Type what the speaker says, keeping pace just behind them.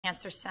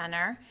Cancer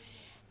Center.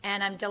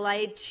 And I'm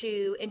delighted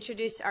to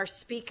introduce our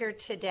speaker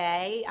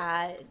today,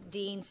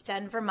 Dean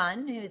Sten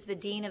Vermund, who's the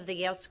Dean of the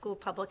Yale School of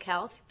Public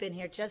Health. Been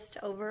here just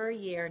over a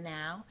year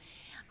now.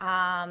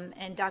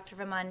 And Dr.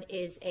 Vermund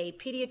is a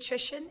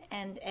pediatrician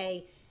and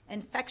a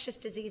infectious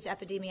disease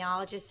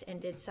epidemiologist, and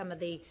did some of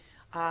the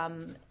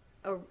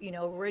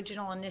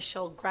original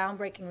initial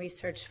groundbreaking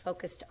research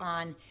focused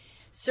on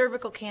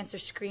cervical cancer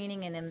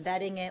screening and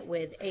embedding it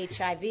with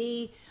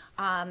HIV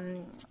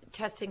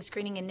testing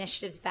screening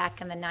initiatives back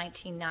in the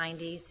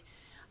 1990s.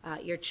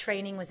 Your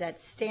training was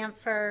at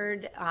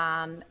Stanford,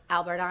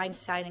 Albert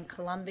Einstein in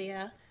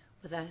Columbia,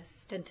 with a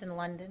stint in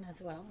London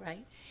as well,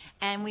 right?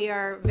 And we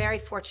are very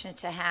fortunate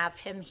to have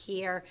him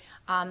here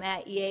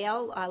at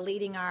Yale,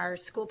 leading our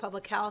School of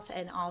Public Health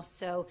and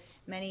also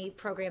many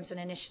programs and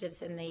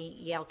initiatives in the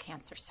Yale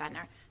Cancer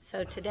Center.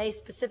 So today,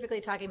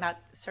 specifically talking about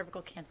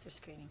cervical cancer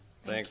screening.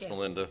 Thanks,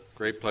 Melinda.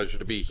 Great pleasure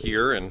to be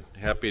here and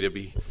happy to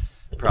be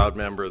a proud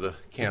member of the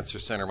Cancer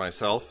Center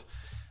myself.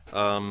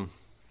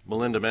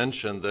 Melinda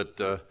mentioned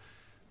that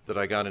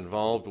I got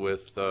involved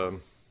with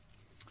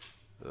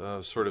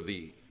sort of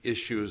the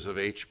issues of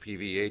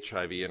HPV,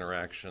 HIV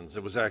interactions.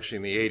 It was actually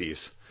in the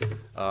 80s,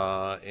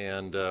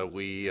 and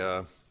we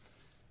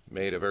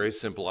made a very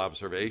simple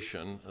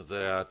observation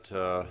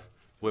that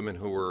women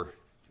who were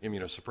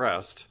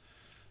immunosuppressed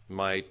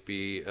might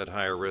be at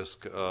higher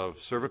risk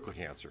of cervical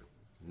cancer.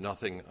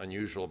 Nothing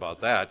unusual about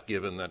that,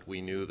 given that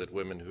we knew that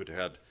women who'd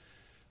had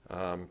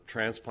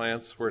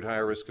transplants were at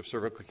higher risk of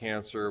cervical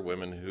cancer,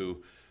 women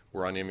who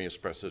were on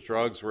immunosuppressive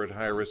drugs were at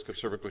higher risk of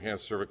cervical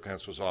cancer. Cervical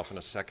cancer was often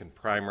a second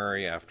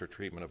primary after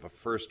treatment of a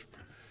first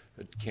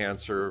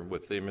cancer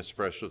with the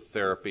immunosuppressive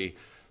therapy.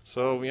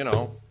 So, you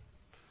know,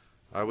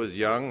 I was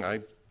young.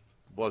 I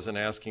wasn't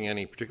asking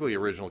any particularly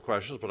original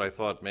questions, but I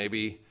thought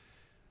maybe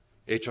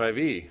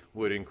HIV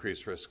would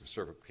increase risk of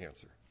cervical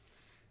cancer.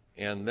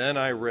 And then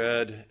I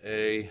read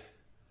a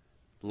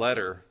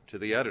letter to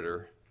the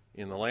editor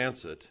in The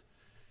Lancet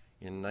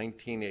in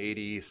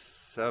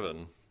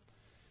 1987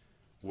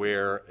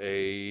 where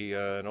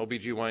an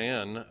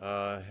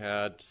OBGYN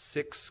had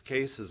 6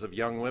 cases of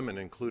young women,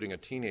 including a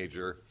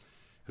teenager,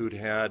 who'd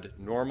had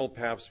normal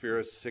pap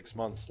smears 6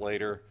 months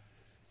later,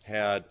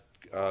 had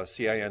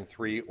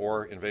CIN3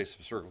 or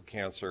invasive cervical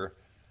cancer,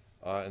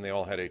 and they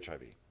all had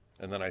HIV.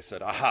 And then I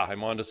said, aha,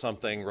 I'm onto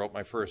something, wrote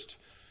my first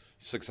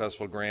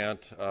successful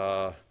grant,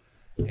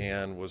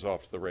 and was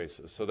off to the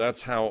races. So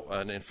that's how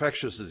an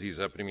infectious disease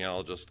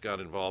epidemiologist got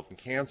involved in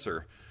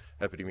cancer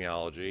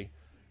epidemiology.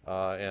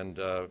 And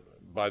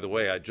by the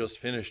way, I just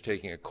finished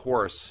taking a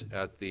course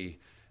at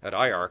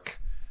IARC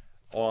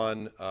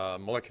on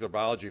molecular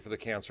biology for the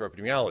cancer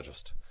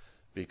epidemiologist,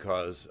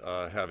 because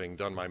having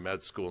done my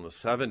med school in the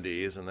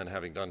 70s and then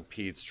having done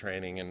PEDS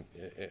training in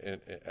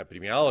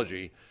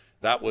epidemiology,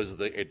 that was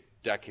a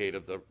decade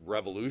of the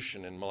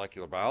revolution in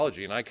molecular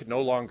biology, and I could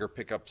no longer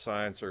pick up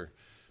Science or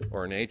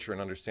Nature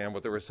and understand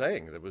what they were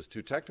saying. It was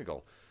too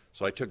technical.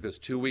 So I took this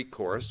 2-week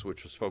course,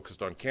 which was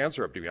focused on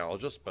cancer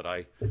epidemiologists, but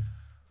I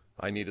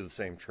needed the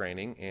same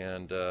training,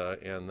 and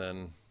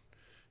then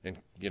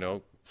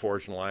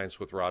forged an alliance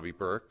with Robbie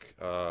Burke,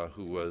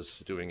 who was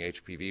doing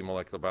HPV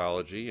molecular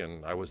biology,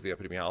 and I was the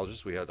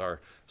epidemiologist. We had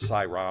our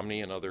Cy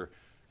Romney and other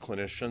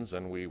clinicians,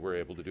 and we were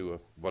able to do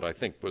what I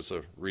think was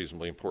a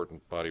reasonably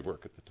important body of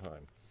work at the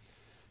time.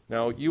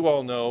 Now, you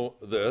all know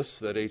this,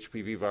 that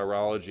HPV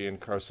virology and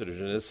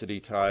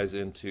carcinogenicity ties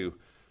into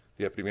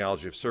the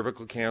epidemiology of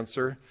cervical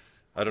cancer.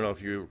 I don't know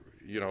if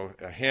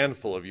a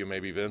handful of you,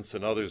 maybe Vince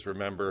and others,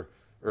 remember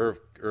Irv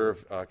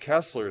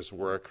Kessler's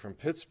work from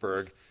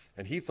Pittsburgh,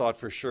 and he thought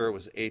for sure it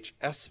was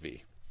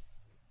HSV.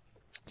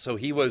 So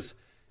he was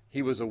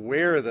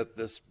aware that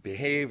this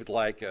behaved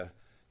like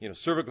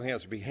cervical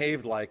cancer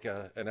behaved like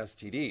an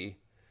STD,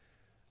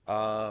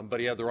 but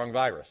he had the wrong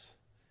virus.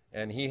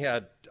 And he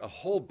had a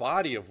whole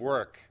body of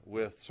work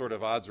with sort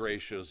of odds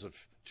ratios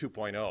of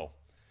 2.0.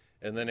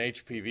 And then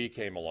HPV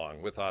came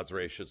along with odds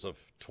ratios of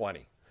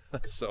 20.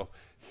 So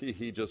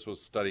he just was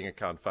studying a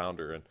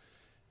confounder,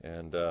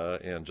 and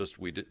just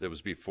it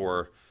was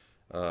before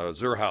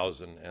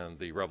Zurhausen and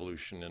the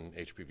revolution in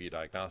HPV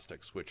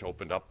diagnostics, which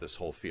opened up this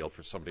whole field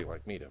for somebody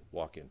like me to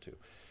walk into.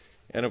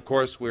 And of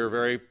course, we're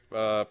very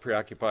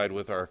preoccupied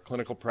with our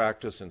clinical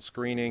practice and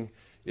screening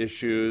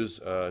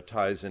issues,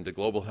 ties into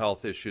global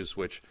health issues,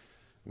 which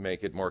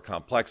make it more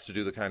complex to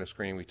do the kind of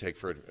screening we take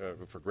for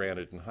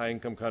granted in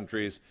high-income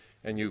countries,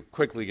 and you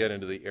quickly get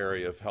into the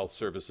area of health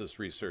services,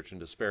 research, and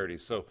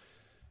disparities. So,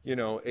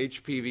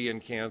 HPV and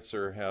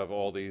cancer have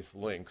all these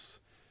links.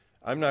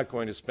 I'm not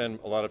going to spend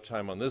a lot of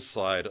time on this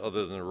slide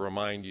other than to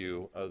remind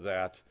you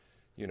that,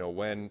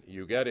 when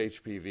you get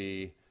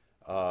HPV,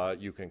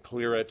 you can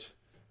clear it,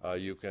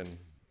 you can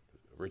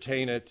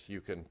retain it, you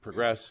can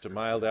progress to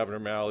mild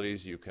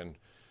abnormalities, you can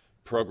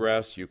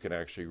progress, you can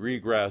actually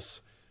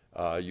regress,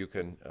 you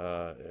can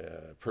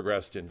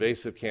progress to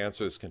invasive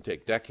cancers, can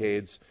take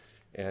decades,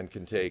 and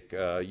can take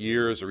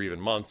years or even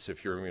months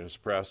if you're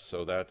immunosuppressed,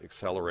 so that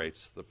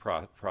accelerates the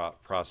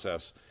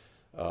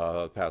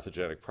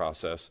pathogenic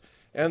process.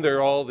 And there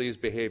are all these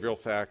behavioral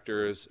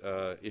factors,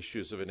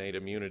 issues of innate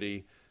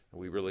immunity.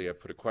 We really have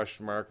put a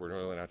question mark. We're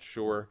really not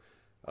sure.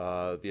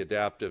 The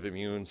adaptive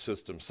immune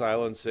system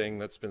silencing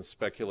that's been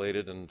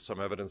speculated and some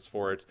evidence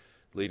for it,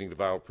 leading to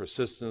viral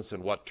persistence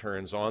and what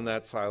turns on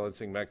that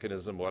silencing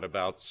mechanism. What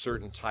about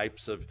certain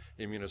types of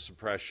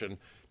immunosuppression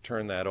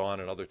turn that on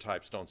and other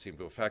types don't seem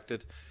to affect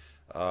it?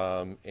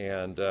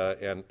 And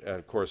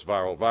of course,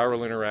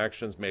 viral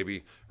interactions.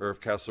 Maybe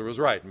Irv Kessler was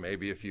right.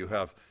 Maybe if you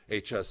have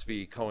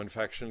HSV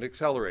co-infection, it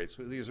accelerates.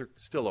 These are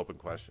still open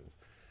questions.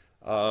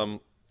 When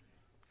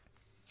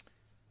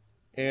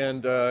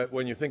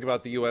you think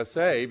about the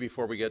USA,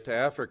 before we get to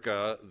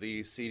Africa,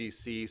 the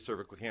CDC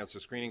cervical cancer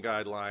screening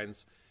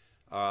guidelines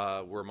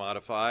were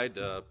modified,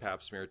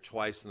 pap smear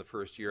twice in the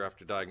first year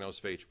after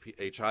diagnosis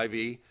of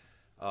HIV.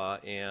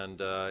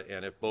 And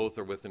if both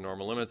are within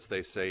normal limits,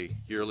 they say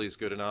yearly is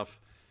good enough.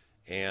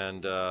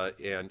 And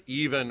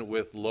even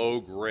with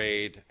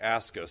low-grade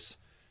ascus,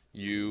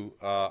 you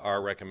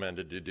are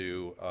recommended to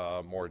do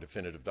more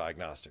definitive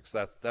diagnostics.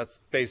 That's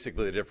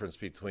basically the difference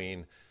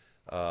between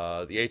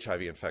the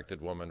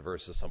HIV-infected woman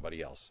versus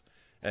somebody else.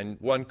 And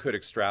one could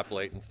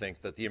extrapolate and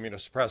think that the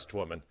immunosuppressed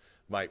woman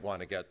might want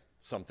to get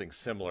something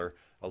similar,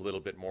 a little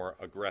bit more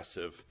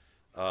aggressive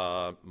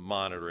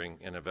monitoring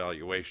and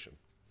evaluation.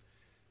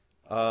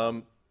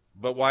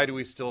 But why do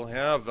we still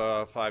have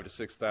 5,000 to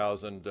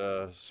 6,000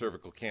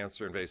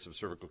 invasive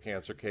cervical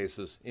cancer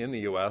cases in the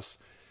U.S.?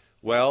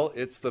 Well,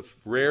 it's the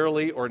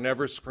rarely or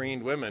never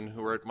screened women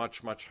who are at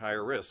much, much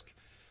higher risk.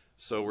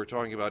 So we're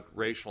talking about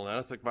racial and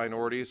ethnic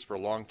minorities. For a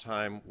long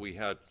time, we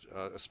had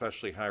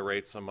especially high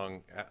rates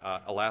among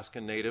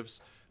Alaskan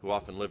natives who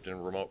often lived in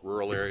remote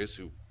rural areas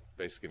who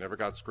basically never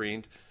got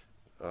screened.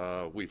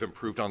 We've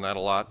improved on that a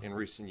lot in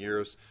recent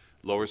years.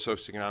 Lower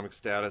socioeconomic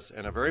status,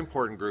 and a very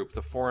important group,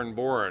 the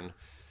foreign-born,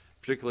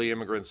 particularly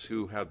immigrants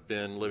who have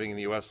been living in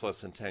the U.S. less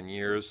than 10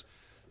 years,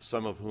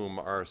 some of whom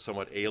are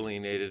somewhat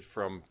alienated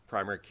from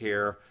primary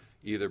care,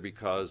 either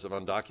because of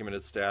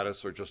undocumented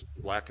status or just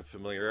lack of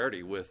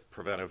familiarity with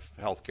preventive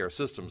health care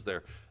systems.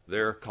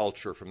 Their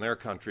culture from their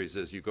countries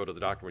is you go to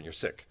the doctor when you're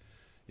sick.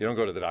 You don't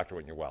go to the doctor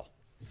when you're well.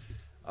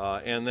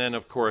 And then,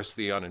 of course,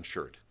 the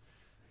uninsured.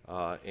 There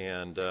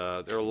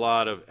are a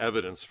lot of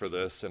evidence for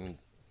this, and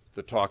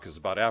the talk is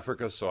about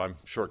Africa, so I'm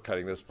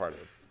shortcutting this part of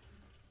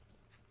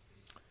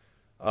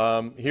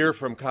it. Here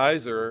from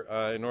Kaiser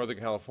in Northern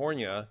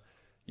California,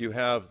 you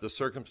have the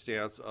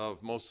circumstance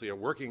of mostly a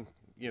working,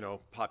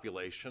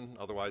 population.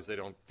 Otherwise, they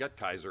don't get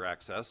Kaiser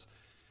access.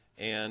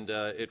 And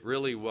it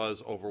really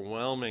was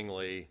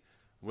overwhelmingly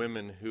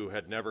women who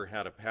had never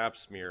had a pap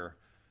smear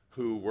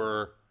who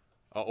were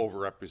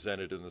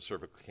overrepresented in the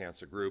cervical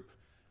cancer group.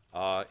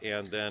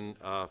 And then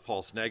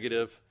false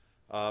negative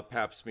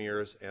pap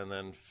smears, and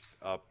then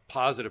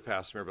positive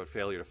pap smear but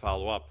failure to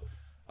follow up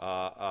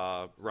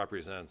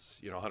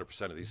represents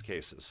 100% of these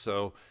cases.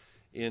 So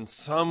in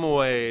some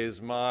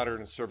ways,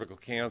 modern cervical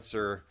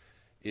cancer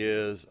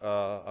is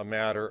a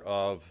matter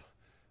of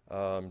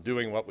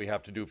doing what we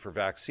have to do for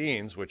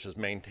vaccines, which is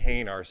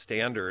maintain our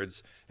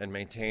standards and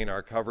maintain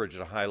our coverage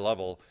at a high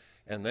level,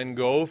 and then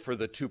go for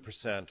the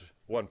 2%,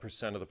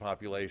 1% of the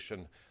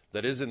population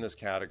that is in this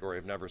category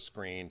of never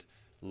screened,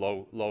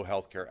 low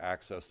healthcare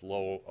access,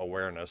 low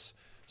awareness.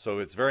 So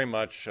it's very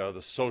much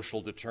the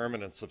social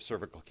determinants of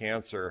cervical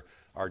cancer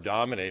are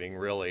dominating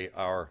really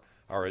our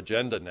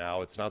agenda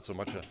now. It's not so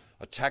much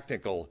a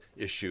technical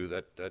issue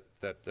that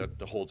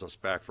holds us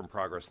back from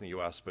progress in the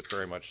U.S., but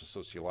very much a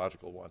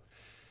sociological one.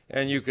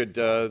 And you could,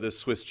 this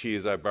Swiss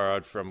cheese I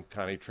borrowed from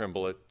Connie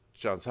Trimble at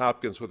Johns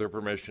Hopkins with her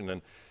permission,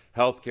 and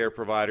healthcare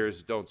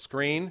providers don't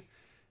screen.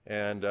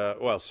 And,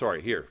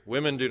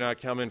 women do not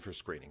come in for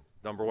screening.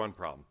 Number one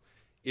problem.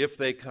 If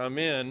they come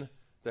in,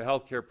 the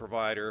healthcare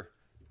provider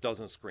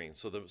doesn't screen.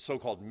 So the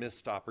so-called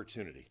missed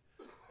opportunity,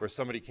 where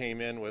somebody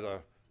came in with an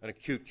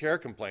acute care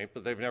complaint,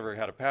 but they've never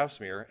had a pap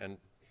smear, and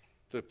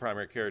the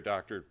primary care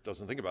doctor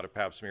doesn't think about a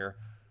pap smear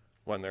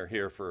when they're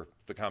here for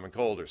the common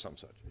cold or some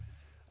such.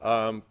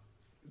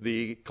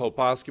 The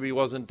colposcopy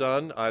wasn't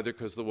done, either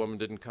because the woman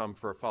didn't come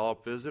for a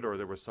follow-up visit or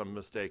there was some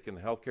mistake in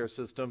the healthcare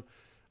system.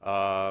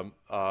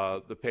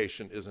 The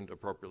patient isn't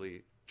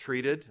appropriately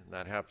treated, and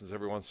that happens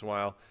every once in a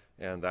while,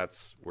 and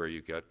that's where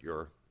you get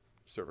your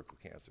cervical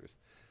cancers.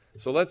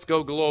 So let's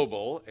go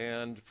global,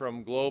 and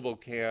from global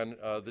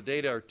the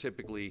data are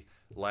typically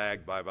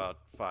lagged by about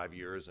 5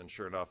 years, and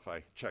sure enough,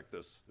 I checked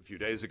this a few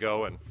days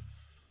ago, and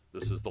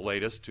this is the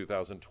latest,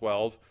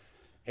 2012.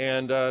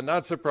 And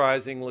not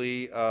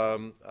surprisingly,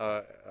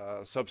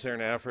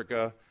 sub-Saharan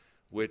Africa,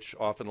 which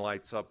often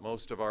lights up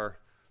most of our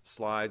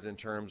slides in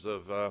terms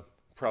of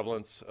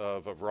prevalence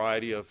of a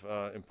variety of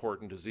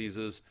important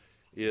diseases,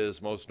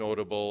 is most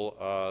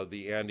notable.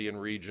 The Andean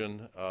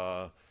region,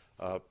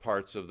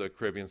 parts of the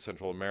Caribbean,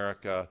 Central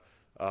America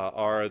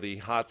are the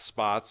hot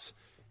spots.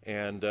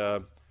 And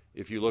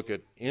if you look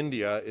at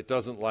India, it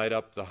doesn't light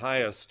up the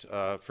highest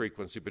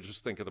frequency, but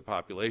just think of the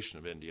population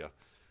of India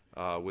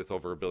with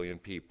over 1 billion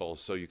people.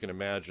 So you can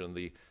imagine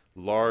the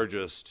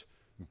largest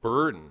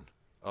burden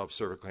of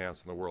cervical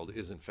cancer in the world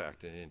is in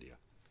fact in India.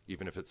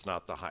 even if it's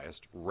not the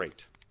highest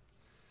rate.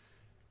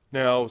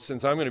 Now,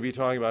 since I'm going to be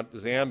talking about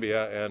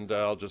Zambia, and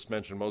I'll just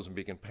mention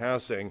Mozambique in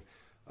passing,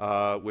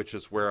 which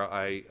is where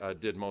I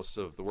did most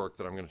of the work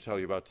that I'm going to tell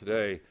you about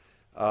today.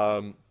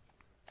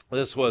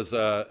 This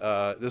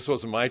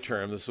wasn't my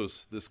term.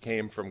 This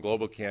came from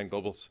GlobalCan,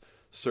 Global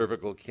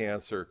Cervical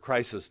Cancer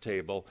Crisis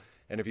Table.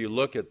 And if you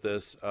look at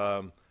this,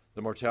 the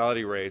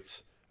mortality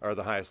rates are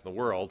the highest in the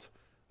world,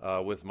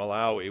 with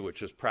Malawi,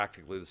 which is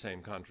practically the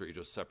same country,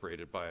 just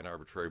separated by an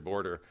arbitrary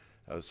border,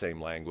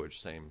 same language,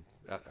 same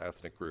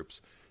ethnic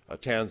groups.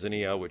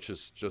 Tanzania, which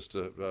is just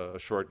a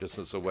short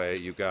distance away,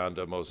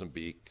 Uganda,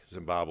 Mozambique,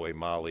 Zimbabwe,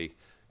 Mali,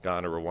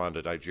 Ghana,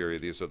 Rwanda, Nigeria.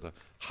 These are the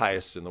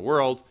highest in the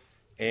world.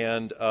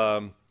 And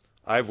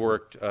I've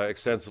worked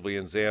extensively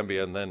in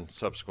Zambia and then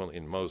subsequently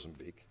in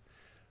Mozambique.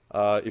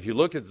 If you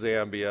look at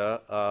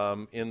Zambia,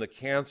 in the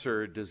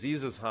Cancer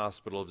Diseases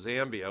Hospital of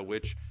Zambia,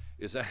 which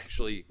is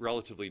actually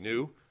relatively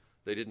new,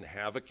 they didn't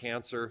have a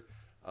cancer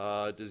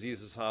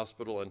diseases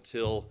hospital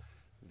until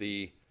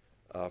the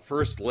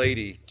First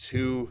Lady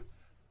 2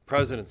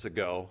 presidents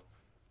ago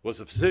was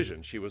a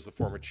physician. She was the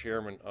former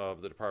chairman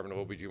of the Department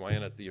of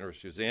OBGYN at the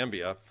University of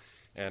Zambia,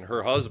 and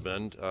her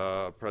husband,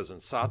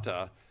 President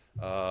Sata,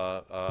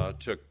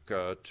 took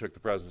the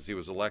presidency,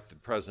 was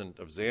elected president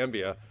of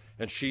Zambia,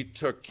 and she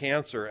took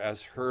cancer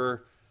as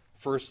her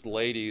First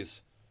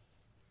Lady's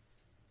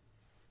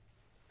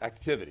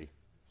activity,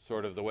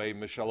 sort of the way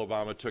Michelle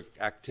Obama took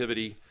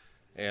activity,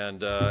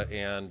 and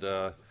ironically,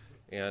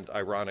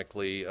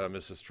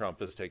 Mrs.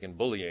 Trump has taken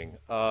bullying.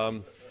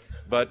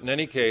 But in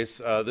any case,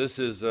 this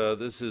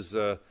is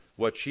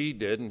what she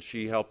did, and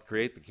she helped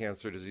create the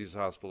Cancer Disease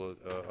Hospital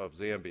of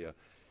Zambia.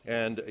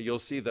 And you'll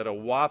see that a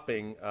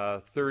whopping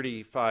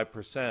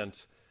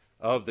 35%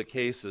 of the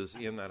cases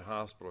in that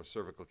hospital are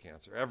cervical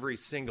cancer, every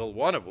single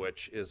one of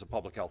which is a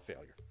public health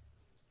failure,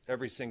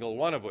 every single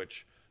one of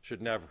which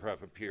should never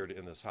have appeared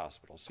in this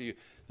hospital. So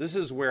this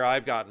is where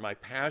I've gotten my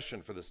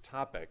passion for this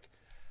topic,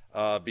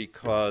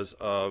 because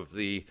of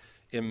the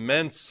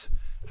immense,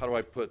 how do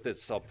I put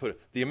this? I'll put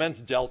it, the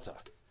immense delta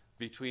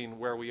between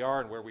where we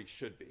are and where we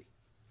should be.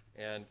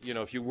 And, you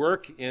know, if you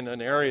work in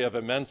an area of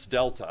immense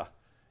delta,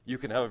 you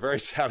can have a very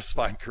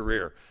satisfying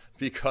career,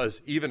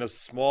 because even a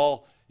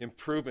small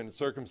improvement in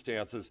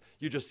circumstances,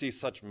 you just see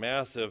such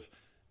massive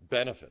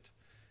benefit.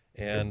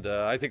 And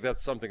I think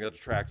that's something that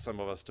attracts some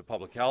of us to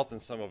public health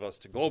and some of us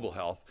to global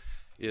health,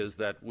 is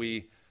that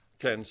we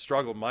can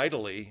struggle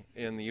mightily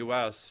in the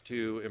U.S.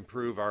 to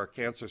improve our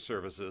cancer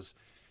services.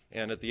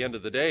 And at the end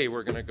of the day,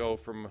 we're going to go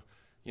from,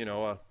 you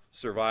know, a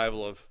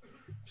survival of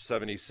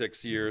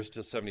 76 years to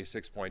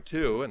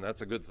 76.2, and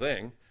that's a good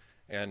thing.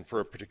 And for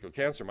a particular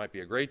cancer, it might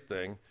be a great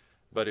thing.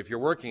 But if you're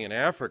working in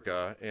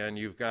Africa and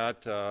you've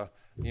got,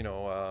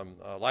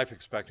 life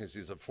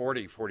expectancies of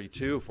 40,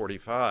 42,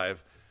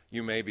 45,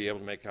 you may be able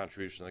to make a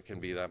contribution that can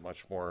be that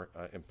much more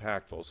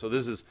impactful. So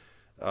this is,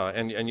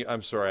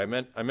 I'm sorry,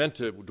 I meant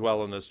to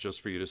dwell on this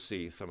just for you to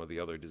see some of the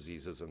other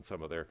diseases and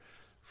some of their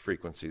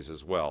frequencies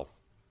as well.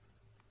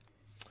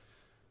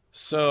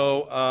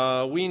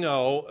 So we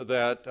know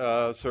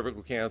that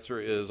cervical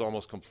cancer is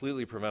almost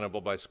completely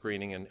preventable by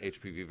screening and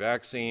HPV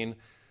vaccine.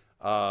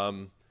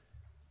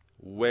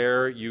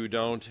 Where you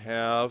don't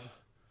have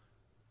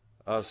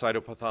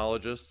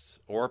cytopathologists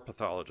or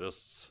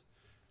pathologists,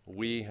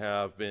 we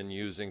have been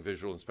using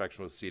visual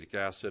inspection with acetic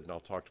acid, and I'll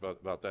talk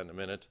about that in a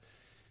minute.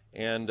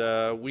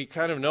 And we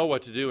kind of know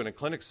what to do in a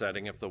clinic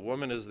setting. If the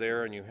woman is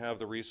there and you have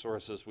the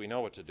resources, we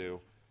know what to do.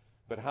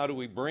 But how do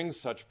we bring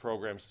such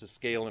programs to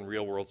scale in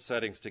real-world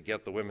settings to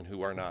get the women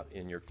who are not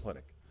in your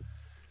clinic?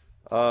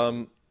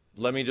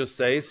 Let me just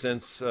say,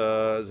 since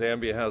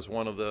Zambia has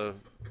one of the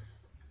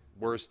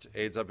worst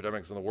AIDS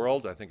epidemics in the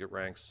world, I think it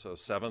ranks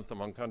 7th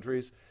among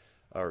countries,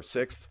 or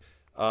 6th.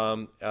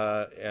 And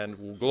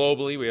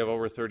globally, we have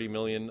over 30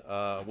 million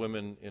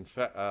women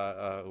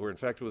who are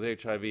infected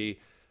with HIV.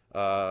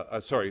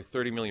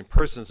 30 million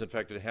persons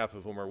infected, half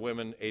of whom are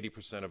women,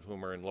 80% of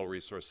whom are in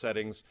low-resource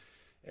settings.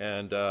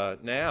 And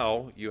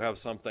now you have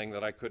something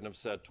that I couldn't have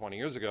said 20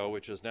 years ago,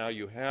 which is now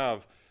you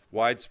have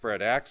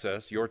widespread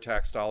access, your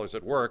tax dollars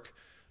at work,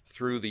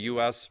 through the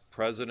U.S.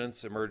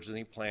 President's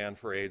Emergency Plan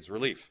for AIDS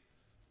Relief,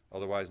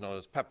 otherwise known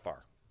as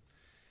PEPFAR.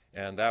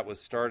 And that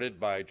was started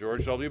by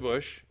George W.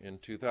 Bush in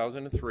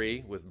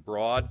 2003 with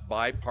broad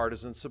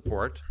bipartisan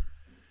support.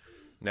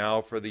 Now,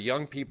 for the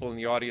young people in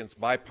the audience,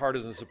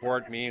 bipartisan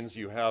support means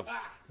you have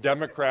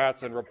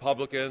Democrats and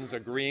Republicans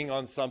agreeing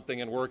on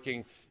something and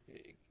working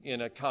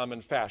in a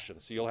common fashion.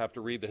 So you'll have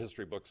to read the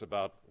history books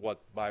about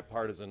what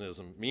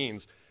bipartisanism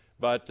means.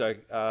 But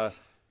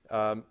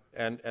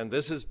and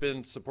this has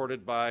been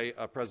supported by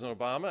President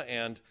Obama,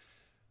 and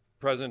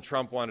President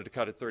Trump wanted to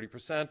cut it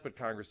 30%, but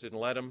Congress didn't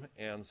let him,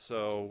 and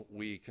so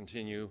we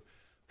continue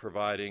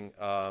providing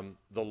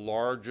the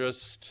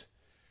largest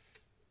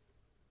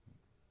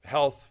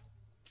health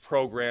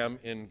program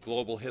in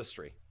global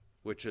history,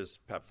 which is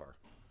PEPFAR,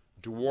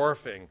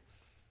 dwarfing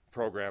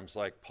programs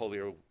like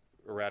polio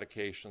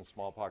eradication,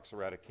 smallpox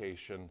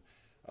eradication,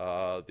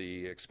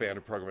 the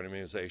expanded program of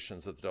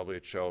immunizations at the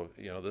WHO.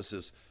 This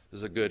is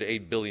a good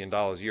 $8 billion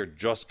a year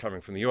just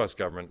coming from the U.S.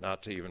 government,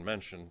 not to even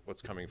mention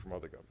what's coming from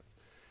other governments.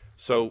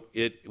 So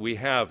we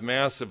have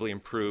massively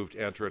improved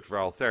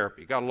antiretroviral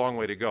therapy. Got a long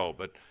way to go,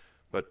 but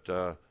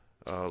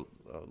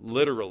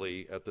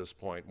literally at this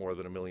point, more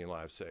than 1 million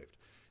lives saved.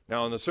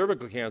 Now, on the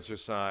cervical cancer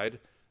side,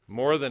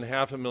 more than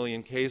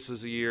 500,000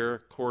 cases a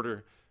year,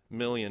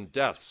 250,000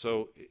 deaths.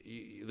 So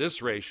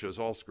this ratio is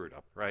all screwed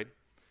up, right?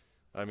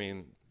 I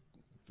mean,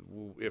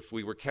 if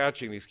we were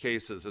catching these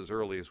cases as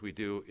early as we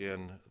do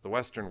in the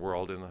Western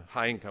world, in the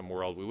high-income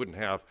world, we wouldn't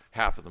have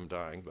half of them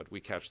dying, but we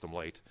catch them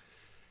late.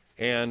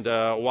 And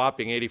a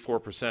whopping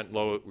 84%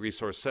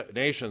 low-resource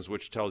nations,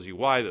 which tells you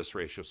why this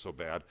ratio is so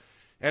bad.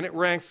 And it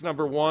ranks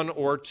number 1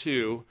 or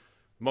 2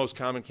 most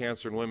common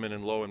cancer in women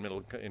in low and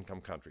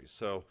middle-income countries.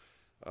 So,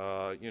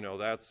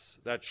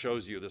 that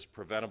shows you this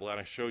preventable. And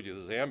I showed you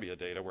the Zambia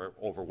data where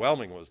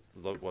overwhelming was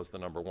the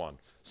number 1.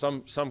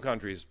 Some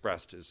countries,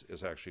 breast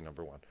is actually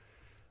number 1.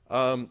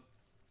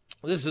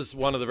 This is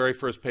one of the very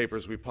first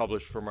papers we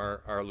published from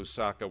our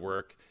Lusaka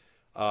work.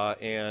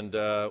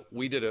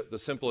 We did the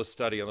simplest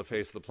study on the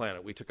face of the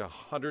planet. We took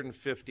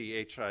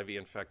 150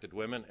 HIV-infected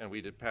women, and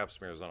we did pap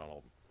smears on all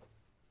of them.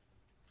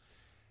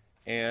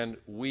 And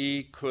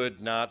we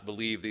could not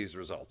believe these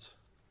results.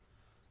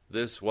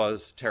 This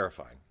was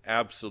terrifying,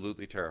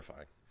 absolutely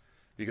terrifying,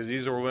 because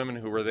these were women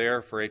who were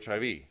there for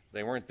HIV.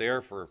 They weren't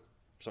there for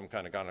some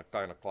kind of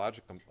gynecologic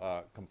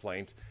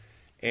complaint.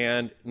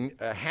 And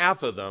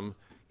half of them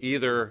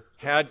either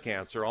had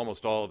cancer,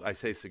 almost all, I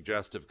say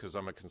suggestive because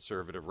I'm a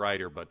conservative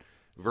writer, but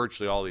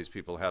virtually all these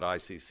people had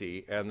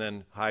ICC, and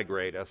then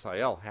high-grade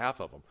SIL, half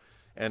of them.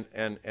 And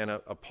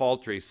a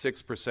paltry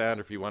 6%,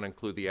 if you want to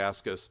include the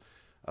ASCUS,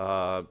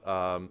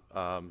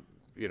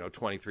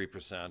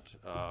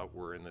 23%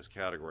 were in this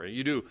category.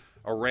 You do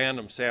a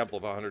random sample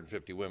of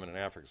 150 women in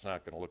Africa, it's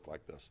not going to look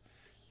like this.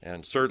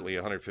 And certainly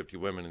 150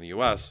 women in the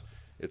U.S.,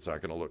 it's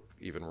not going to look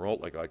even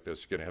remotely like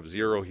this. You're going to have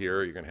 0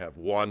 here, you're going to have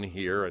 1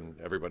 here, and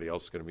everybody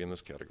else is going to be in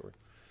this category.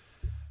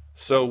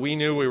 So we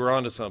knew we were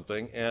onto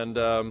something,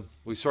 and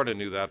we sort of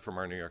knew that from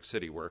our New York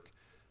City work,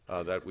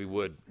 that we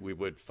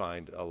would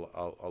find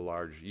a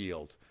large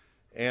yield.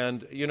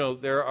 And,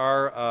 there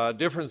are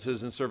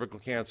differences in cervical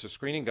cancer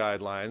screening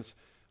guidelines.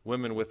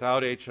 Women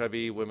without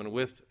HIV, women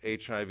with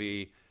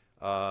HIV,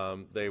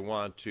 they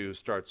want to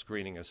start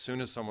screening as soon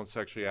as someone's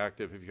sexually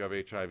active if you have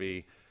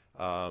HIV.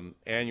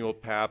 Annual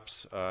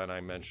PAPs, and I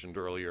mentioned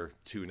earlier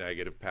 2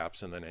 negative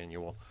PAPs and then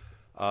annual.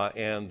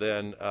 And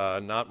then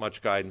not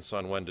much guidance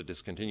on when to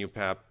discontinue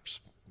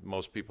PAPs.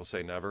 Most people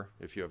say never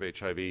if you have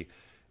HIV.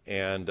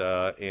 And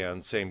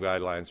same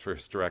guidelines for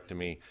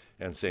hysterectomy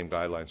and same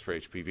guidelines for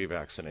HPV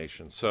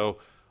vaccination. So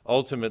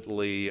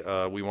ultimately,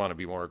 we want to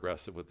be more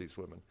aggressive with these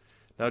women.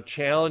 Now,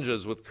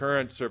 challenges with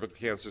current cervical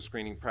cancer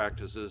screening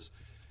practices,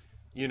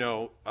 you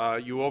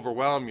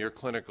overwhelm your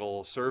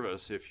clinical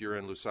service if you're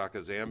in Lusaka,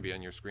 Zambia,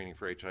 and you're screening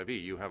for HIV.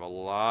 You have a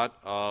lot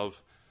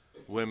of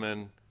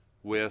women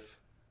with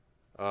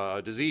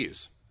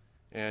disease,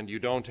 and you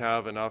don't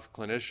have enough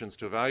clinicians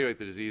to evaluate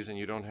the disease, and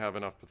you don't have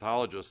enough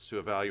pathologists to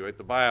evaluate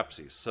the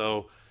biopsies.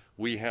 So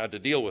we had to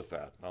deal with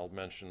that. I'll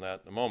mention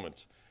that in a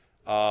moment.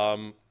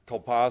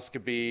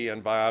 Colposcopy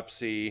and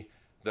biopsy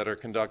that are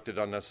conducted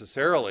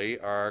unnecessarily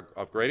are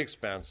of great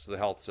expense to the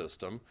health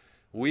system.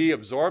 We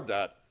absorb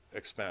that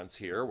expense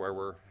here, where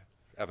we're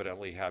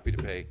evidently happy to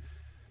pay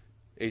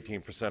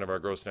 18% of our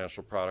gross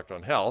national product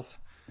on health.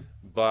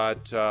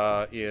 But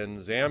in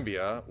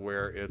Zambia,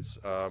 where it's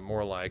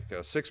more like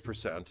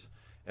 6%,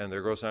 and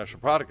their gross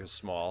national product is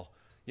small,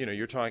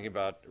 you're talking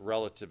about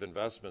relative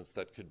investments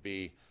that could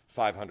be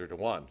 500 to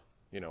 1.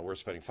 We're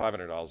spending $500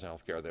 in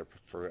healthcare there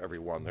for every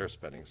 1 they're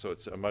spending, so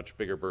it's a much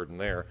bigger burden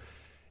there.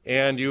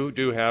 And you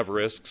do have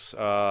risks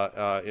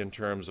in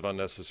terms of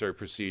unnecessary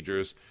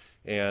procedures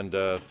and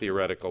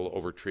theoretical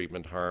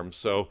overtreatment harm.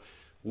 So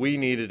we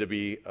needed to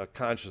be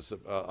conscious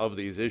of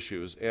these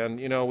issues. And,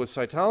 with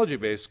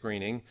cytology-based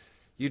screening,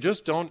 you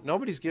just don't,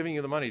 nobody's giving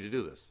you the money to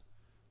do this.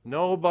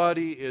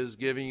 Nobody is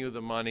giving you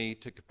the money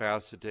to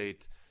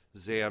capacitate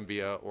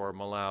Zambia or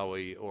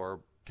Malawi or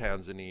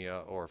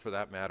Tanzania or, for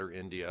that matter,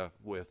 India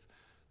with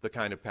the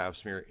kind of pap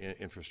smear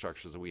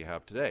infrastructures that we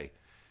have today.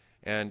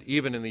 And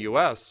even in the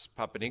U.S.,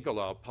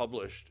 Papanicolaou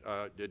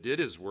did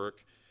his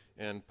work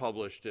and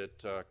published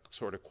it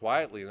sort of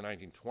quietly in the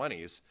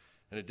 1920s,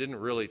 and it didn't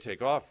really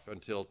take off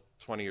until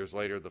 20 years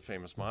later, the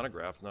famous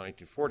monograph in the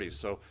 1940s.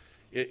 So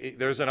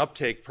there's an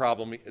uptake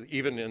problem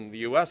even in the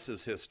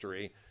U.S.'s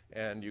history,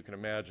 and you can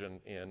imagine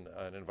in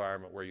an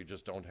environment where you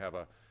just don't have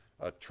a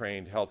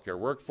trained healthcare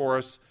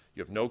workforce,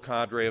 you have no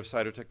cadre of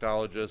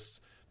cytotechnologists.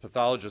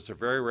 Pathologists are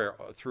very rare.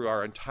 Through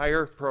our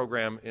entire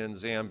program in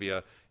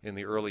Zambia in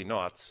the early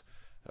noughts,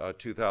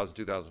 2000,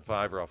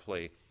 2005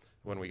 roughly,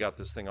 when we got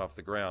this thing off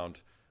the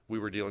ground, we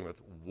were dealing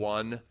with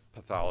 1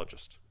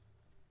 pathologist.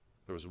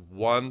 There was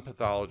 1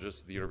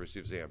 pathologist at the University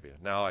of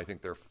Zambia. Now I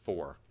think there are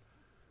 4.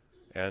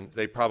 And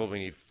they probably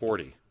need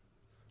 40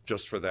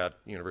 just for that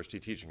university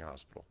teaching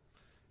hospital.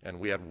 And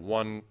we had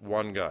one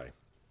guy.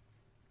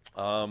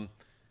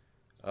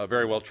 A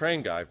very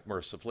well-trained guy,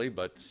 mercifully,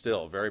 but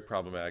still very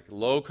problematic.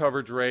 Low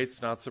coverage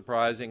rates, not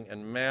surprising,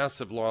 and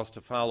massive loss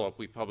to follow-up.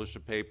 We published a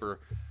paper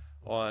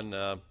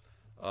on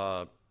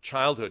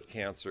childhood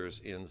cancers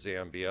in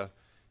Zambia,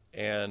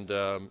 and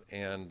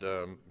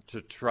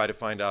to try to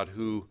find out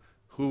who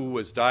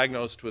was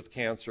diagnosed with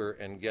cancer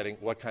and getting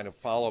what kind of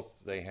follow-up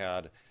they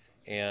had.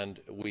 And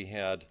we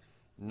had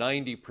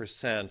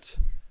 90%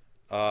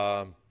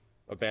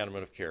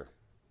 abandonment of care.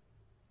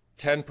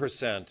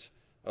 10%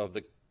 of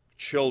the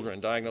children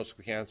diagnosed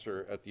with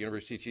cancer at the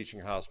University Teaching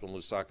Hospital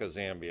in Lusaka,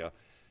 Zambia,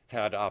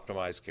 had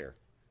optimized care.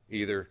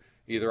 Either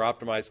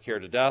optimized care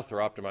to death or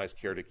optimized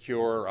care to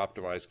cure or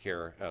optimized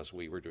care as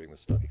we were doing the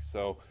study.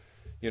 So,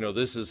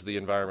 this is the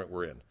environment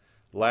we're in.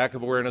 Lack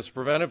of awareness of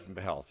preventive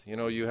health.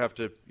 You have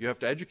to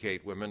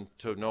educate women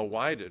to know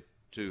why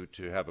to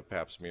have a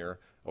pap smear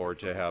or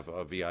to have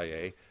a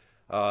VIA.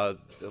 A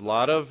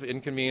lot of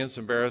inconvenience,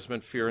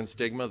 embarrassment, fear, and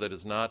stigma that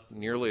is not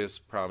nearly as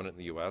prominent in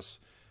the U.S.,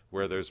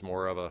 where there's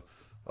more of a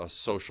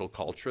social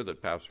culture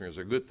that pap smears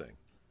are a good thing.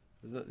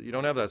 You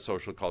don't have that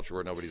social culture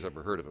where nobody's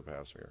ever heard of a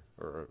pap smear.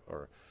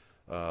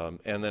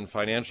 And then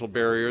financial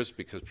barriers,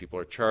 because people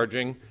are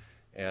charging,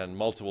 and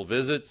multiple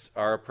visits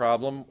are a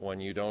problem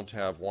when you don't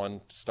have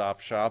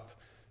one-stop shop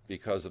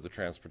because of the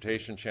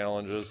transportation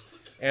challenges.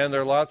 And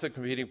there are lots of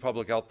competing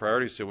public health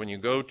priorities. So when you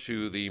go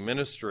to the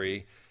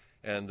ministry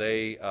and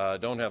they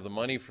don't have the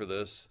money for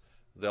this,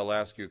 they'll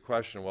ask you a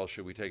question, well,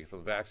 should we take it from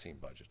the vaccine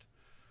budget?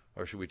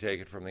 Or should we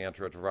take it from the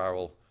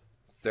antiretroviral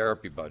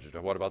therapy budget?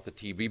 Or what about the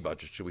TB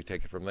budget? Should we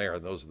take it from there?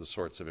 And those are the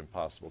sorts of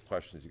impossible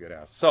questions you get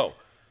asked. So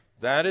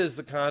that is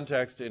the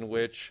context in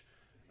which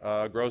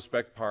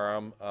Grosbeck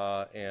Parham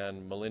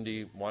and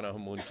Malindi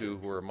Mwanahumuntu,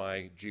 who are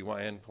my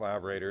GYN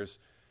collaborators,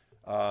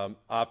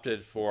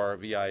 opted for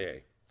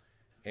VIA.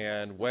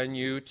 And when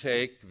you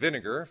take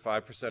vinegar,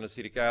 5%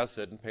 acetic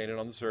acid, and paint it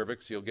on the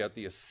cervix, you'll get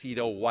the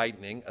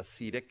aceto-whitening,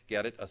 acetic,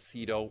 get it,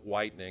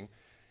 aceto-whitening,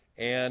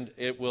 and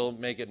it will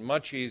make it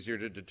much easier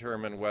to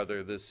determine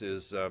whether this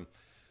is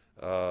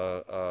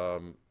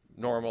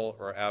normal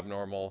or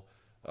abnormal.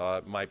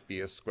 It might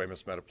be a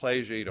squamous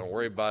metaplasia. You don't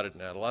worry about it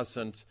in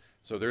adolescent.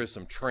 So there is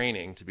some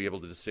training to be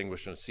able to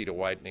distinguish an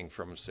aceto-whitening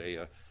from, say,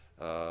 a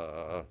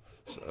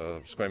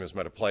squamous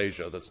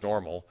metaplasia that's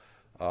normal.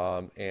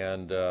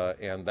 And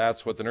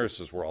that's what the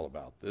nurses were all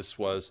about. This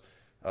was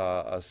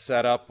a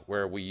setup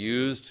where we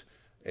used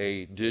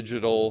a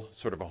digital,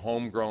 sort of a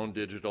homegrown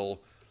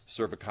digital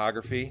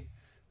cervicography,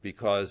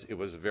 because it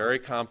was very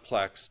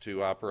complex to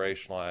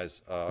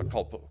operationalize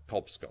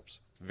colposcopes.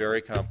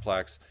 Very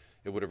complex.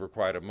 It would have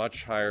required a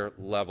much higher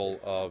level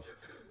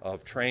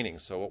of training.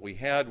 So what we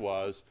had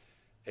was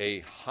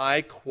a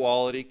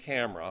high-quality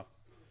camera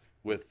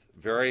with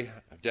very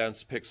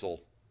dense pixel,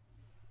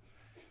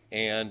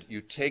 and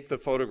you take the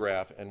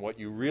photograph, and what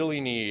you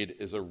really need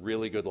is a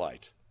really good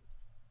light.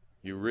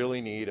 You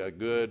really need a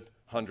good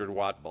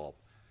 100-watt bulb.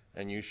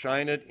 And you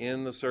shine it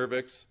in the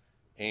cervix,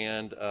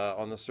 and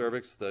on the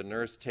cervix, the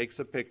nurse takes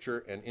a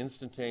picture, and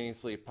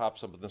instantaneously it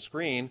pops up on the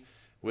screen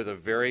with a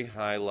very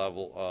high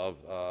level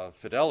of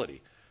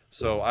fidelity.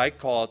 So I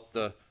call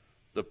it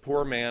the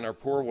poor man or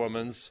poor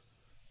woman's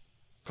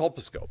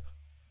colposcope.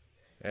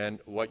 And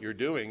what you're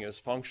doing is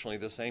functionally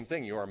the same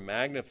thing. You are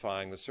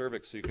magnifying the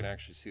cervix so you can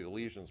actually see the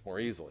lesions more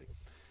easily.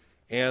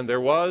 And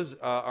there was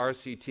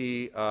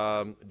RCT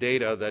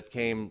data that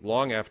came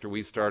long after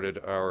we started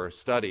our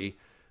study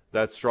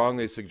that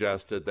strongly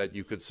suggested that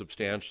you could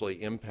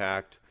substantially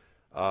impact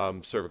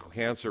cervical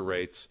cancer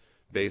rates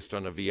based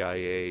on a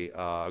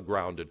VIA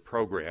grounded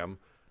program.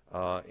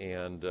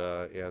 And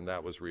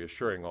that was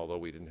reassuring, although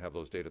we didn't have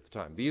those data at the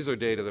time. These are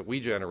data that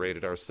we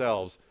generated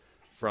ourselves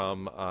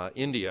from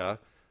India.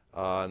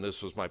 And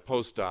this was my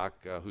postdoc,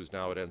 who's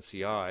now at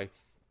NCI.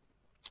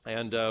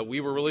 And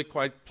we were really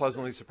quite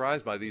pleasantly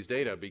surprised by these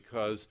data,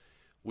 because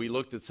we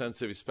looked at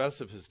sensitivity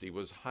specificity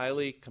was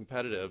highly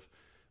competitive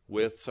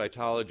with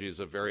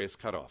cytologies of various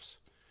cutoffs.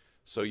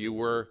 So you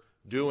were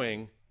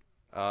doing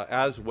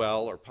as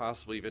well, or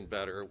possibly even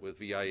better, with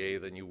VIA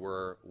than you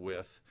were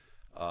with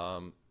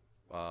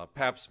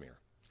pap smear.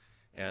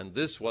 And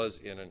this was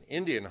in an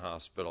Indian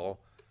hospital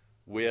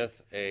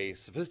with a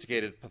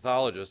sophisticated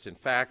pathologist. In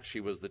fact, she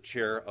was the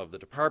chair of the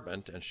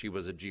department, and she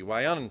was a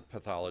GYN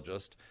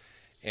pathologist,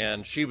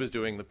 and she was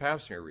doing the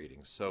pap smear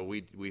readings. So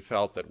we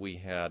felt that we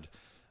had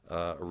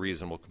a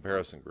reasonable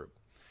comparison group.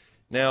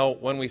 Now,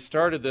 when we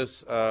started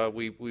this,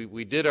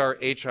 we did our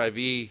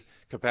HIV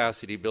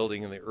capacity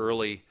building in the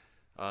early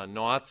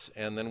noughts,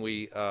 and then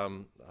we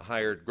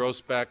hired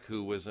Grosbeck,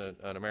 who was an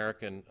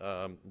American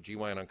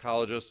GYN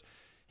oncologist.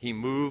 He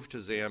moved to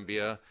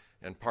Zambia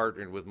and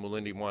partnered with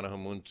Malindi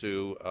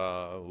Mwanahumuntu,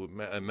 who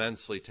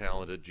immensely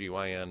talented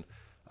GYN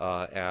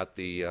at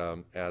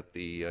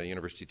the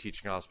University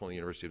Teaching Hospital, the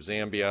University of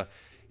Zambia.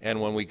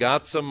 And when we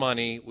got some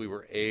money, we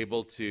were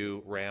able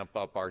to ramp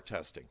up our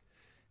testing.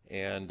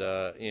 And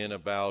in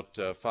about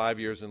 5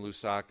 years in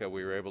Lusaka,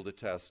 we were able to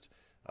test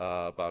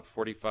about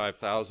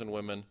 45,000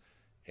 women,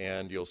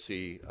 and you'll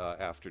see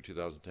after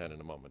 2010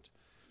 in a moment.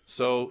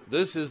 So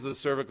this is the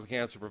cervical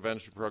cancer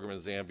prevention program in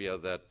Zambia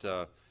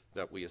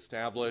that we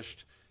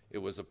established. It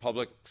was a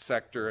public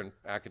sector and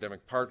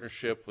academic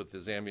partnership with the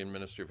Zambian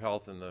Ministry of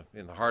Health in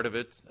the heart of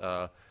it.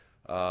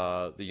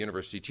 The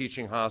University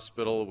Teaching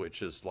Hospital,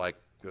 which is like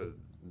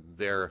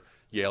their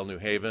Yale New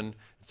Haven.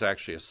 It's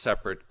actually a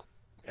separate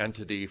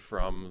entity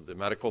from the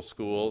medical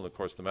school, and of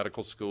course the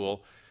medical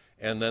school.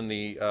 And then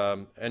the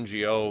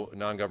NGO,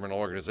 non-governmental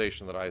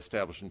organization that I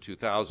established in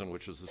 2000,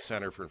 which was the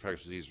Center for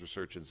Infectious Disease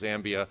Research in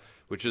Zambia,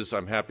 which is,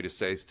 I'm happy to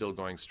say, still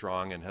going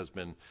strong and has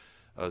been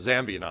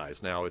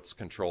Zambianized. Now it's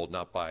controlled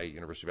not by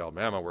University of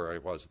Alabama, where I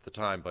was at the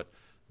time, but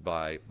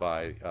by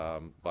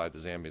the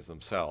Zambians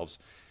themselves.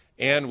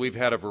 And we've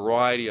had a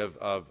variety of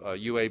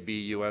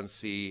UAB,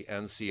 UNC,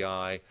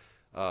 NCI,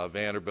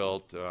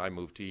 Vanderbilt, I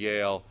moved to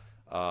Yale,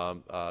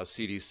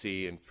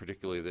 CDC, and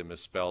particularly the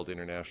misspelled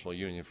International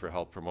Union for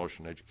Health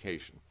Promotion and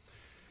Education.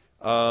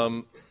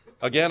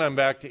 Again, I'm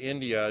back to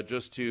India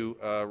just to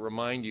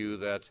remind you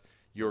that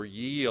your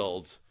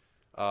yield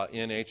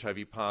in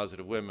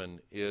HIV-positive women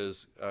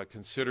is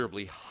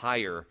considerably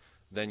higher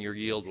than your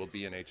yield will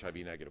be in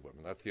HIV-negative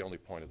women. That's the only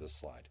point of this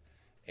slide.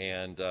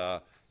 And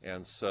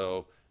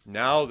so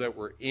now that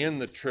we're in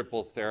the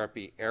triple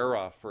therapy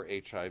era for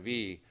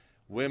HIV,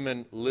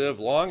 women live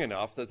long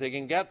enough that they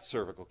can get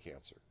cervical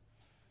cancer.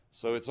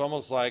 So it's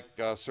almost like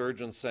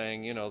surgeons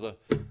saying, you know,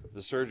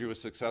 the surgery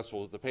was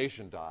successful, but the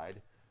patient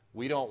died.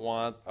 We don't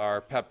want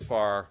our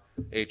PEPFAR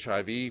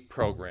HIV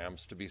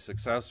programs to be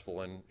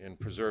successful in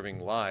preserving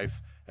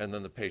life, and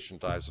then the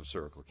patient dies of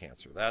cervical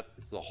cancer.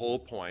 That's the whole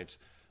point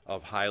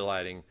of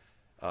highlighting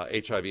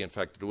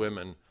HIV-infected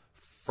women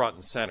front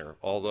and center,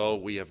 although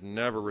we have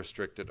never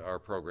restricted our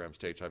programs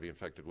to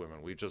HIV-infected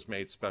women. We've just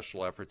made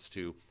special efforts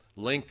to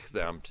link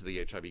them to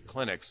the HIV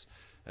clinics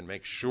and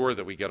make sure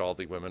that we get all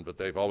the women, but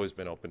they've always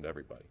been open to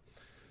everybody.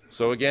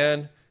 So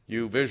again,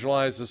 you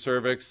visualize the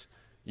cervix.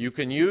 You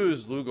can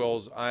use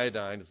Lugol's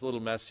iodine. It's a little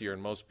messier,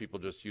 and most people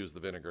just use the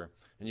vinegar.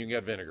 And you can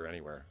get vinegar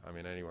anywhere. I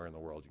mean, anywhere in the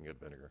world you can get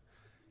vinegar.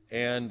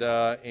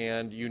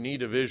 And you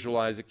need to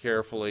visualize it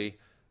carefully.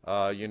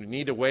 You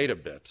need to wait a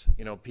bit.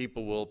 You know,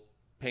 people will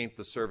paint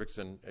the cervix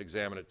and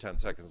examine it 10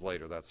 seconds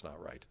later. That's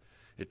not right.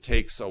 It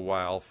takes a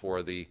while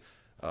for the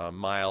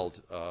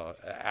mild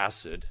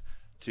acid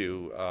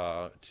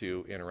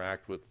to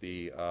interact with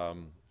the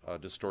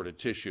distorted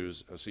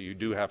tissues, so you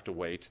do have to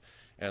wait.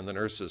 And the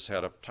nurses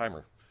had a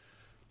timer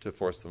to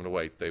force them to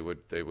wait. They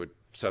would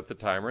set the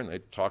timer and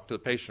they'd talk to the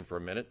patient for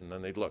a minute, and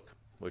then they'd look,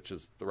 which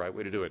is the right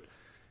way to do it.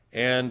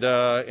 And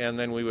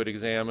then we would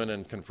examine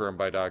and confirm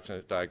by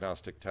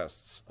diagnostic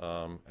tests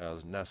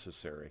as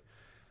necessary.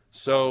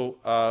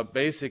 So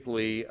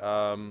basically,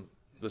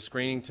 the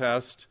screening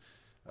test,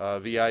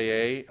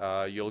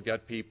 VIA, you'll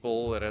get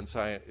people at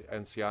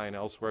NCI and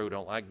elsewhere who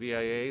don't like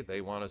VIA.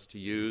 They want us to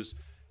use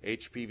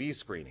HPV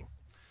screening.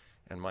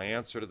 And my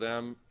answer to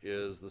them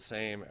is the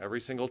same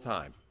every single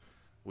time.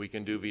 We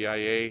can do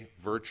VIA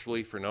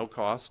virtually for no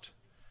cost.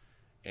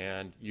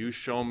 And you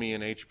show me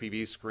an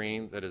HPV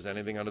screen that is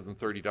anything other than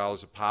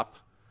 $30 a pop,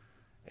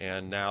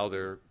 and now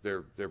they're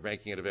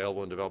making it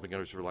available in developing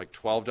countries for like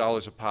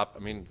 $12 a pop. I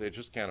mean, they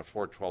just can't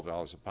afford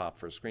 $12 a pop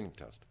for a screening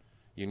test.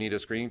 You need a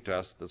screening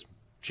test that's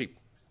cheap.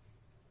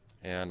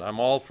 And I'm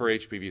all for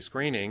HPV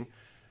screening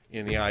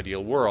in the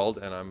ideal world,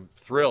 and I'm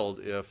thrilled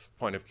if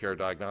point-of-care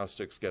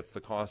diagnostics gets the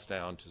cost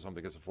down to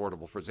something that's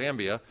affordable for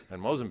Zambia and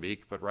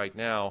Mozambique, but right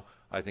now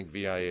I think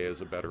VIA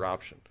is a better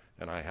option.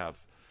 And I have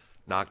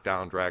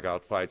knockdown,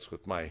 drag-out fights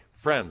with my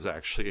friends,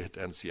 actually, at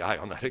NCI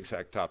on that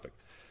exact topic.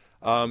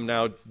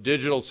 Now,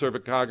 digital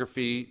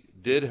cervicography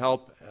did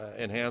help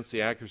enhance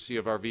the accuracy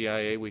of our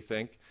VIA, we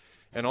think,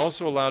 and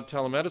also allowed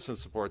telemedicine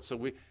support.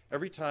 So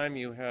every time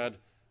you had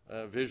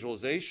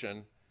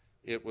visualization,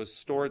 it was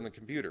stored in the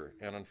computer.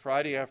 And on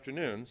Friday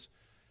afternoons,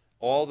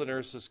 all the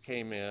nurses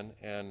came in,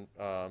 and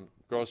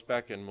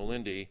Grossbeck and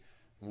Malindi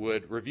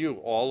would review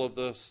all of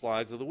the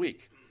slides of the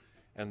week.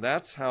 And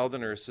that's how the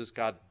nurses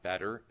got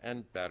better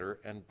and better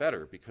and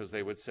better, because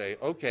they would say,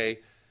 okay,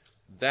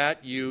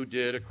 that you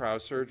did a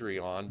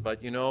cryosurgery on,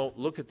 but you know,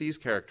 look at these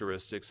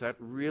characteristics, that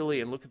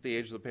really, and look at the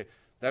age of the patient,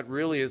 that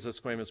really is a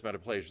squamous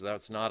metaplasia.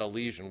 That's not a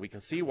lesion. We can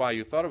see why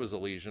you thought it was a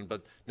lesion,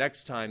 but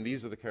next time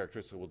these are the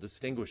characteristics that will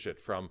distinguish it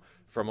from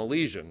a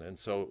lesion, and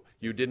so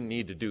you didn't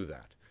need to do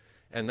that.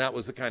 And that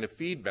was the kind of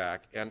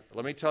feedback, and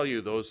let me tell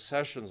you, those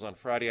sessions on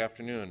Friday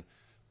afternoon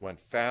went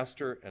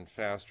faster and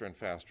faster and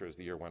faster as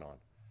the year went on,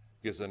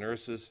 because the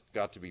nurses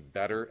got to be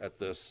better at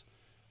this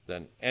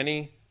than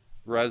any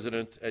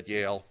resident at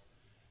Yale,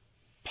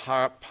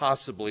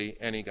 possibly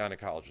any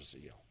gynecologist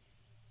at Yale.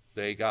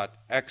 They got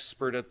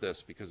expert at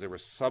this because they were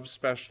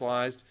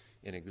subspecialized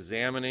in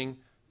examining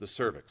the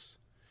cervix.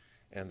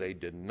 And they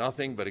did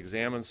nothing but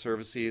examine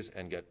cervices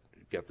and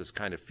get this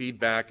kind of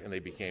feedback, and they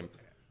became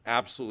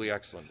absolutely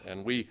excellent.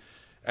 And we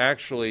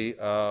actually,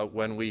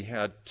 when we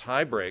had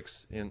tie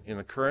breaks in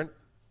the current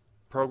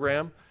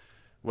program,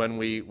 when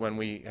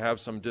we have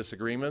some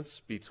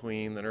disagreements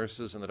between the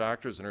nurses and the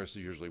nurses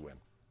usually win.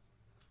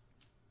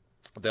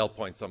 They'll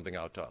point something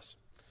out to us.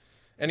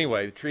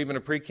 Anyway, the treatment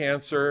of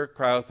precancer,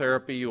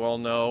 cryotherapy, you all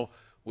know,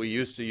 we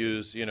used to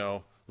use, you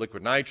know,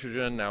 liquid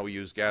nitrogen. Now we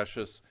use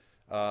gaseous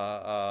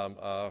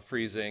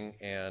freezing,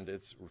 and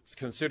it's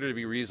considered to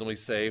be reasonably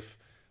safe,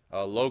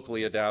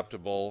 locally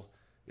adaptable.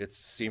 It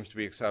seems to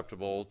be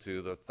acceptable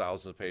to the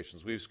thousands of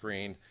patients we've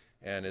screened,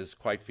 and is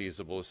quite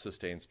feasible with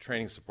sustained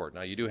training support.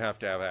 Now, you do have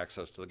to have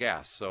access to the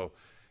gas, so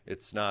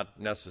it's not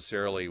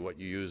necessarily what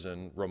you use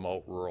in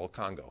remote rural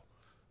Congo,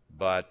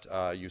 but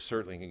you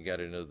certainly can get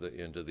into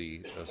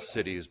the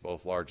cities,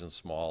 both large and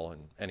small,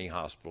 and any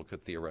hospital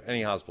that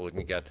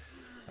can get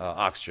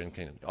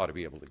oxygen ought to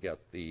be able to get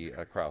the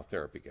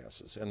cryotherapy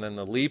gases. And then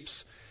the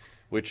LEAPs,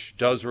 which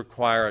does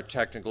require a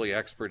technically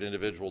expert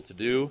individual to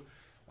do,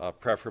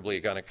 preferably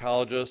a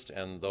gynecologist,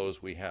 and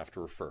those we have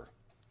to refer.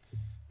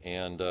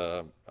 And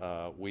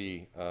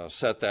we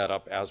set that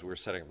up as we were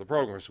setting up the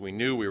program, so we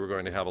knew we were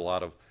going to have a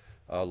lot of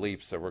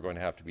LEAPs that were going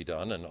to have to be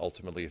done, and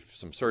ultimately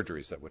some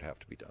surgeries that would have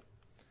to be done.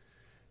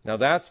 Now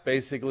that's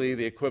basically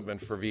the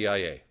equipment for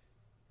VIA.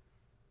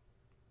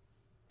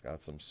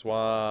 Got some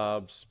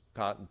swabs,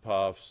 cotton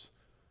puffs,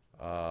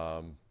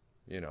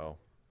 you know,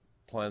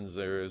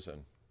 cleansers,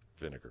 and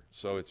vinegar.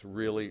 So it's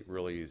really,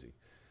 really easy.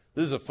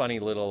 This is a funny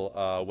little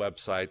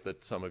website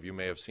that some of you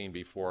may have seen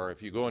before.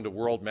 If you go into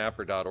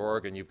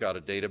worldmapper.org and you've got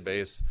a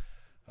database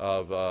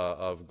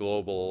of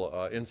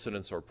global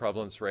incidence or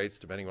prevalence rates,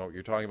 depending on what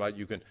you're talking about,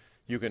 you can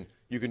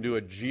do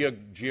a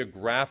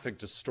geographic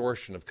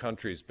distortion of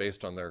countries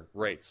based on their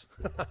rates,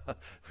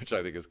 which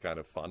I think is kind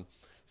of fun.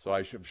 So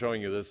I'm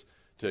showing you this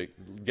to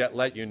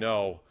let you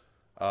know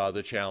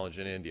the challenge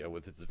in India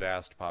with its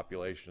vast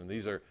population.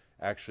 These are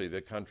actually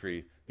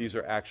these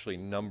are actually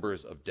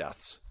numbers of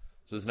deaths.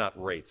 So this is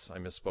not rates. I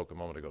misspoke a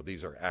moment ago.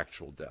 These are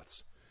actual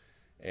deaths.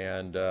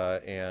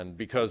 And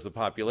because the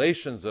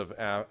populations of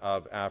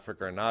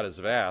Africa are not as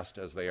vast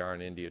as they are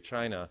in India,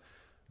 China,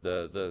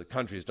 the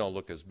countries don't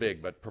look as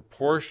big, but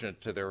proportionate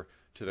to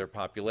their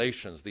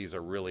populations, these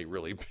are really,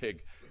 really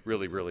big,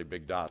 really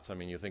big dots. I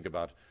mean, you think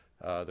about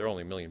there are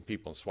only 1 million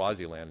people in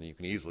Swaziland, and you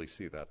can easily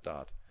see that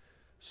dot.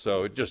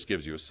 So it just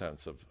gives you a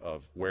sense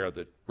of where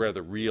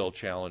the real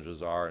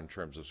challenges are in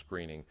terms of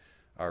screening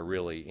are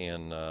really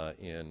in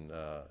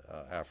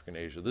Africa and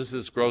Asia. This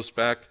is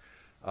Grossbeck.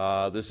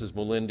 This is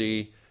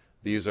Mulindi.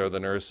 These are the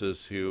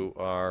nurses who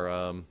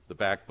are the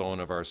backbone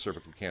of our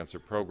cervical cancer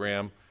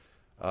program.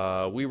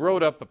 We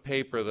wrote up a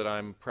paper that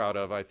I'm proud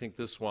of. I think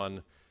this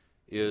one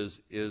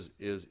is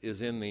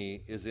in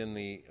the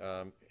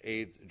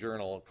AIDS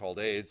journal called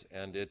AIDS,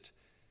 and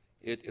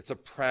it's a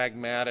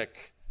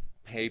pragmatic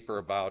paper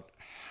about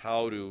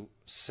how to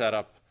set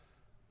up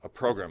a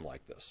program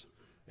like this.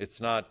 It's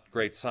not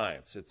great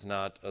science. It's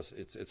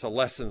a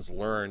lessons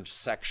learned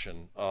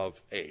section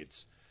of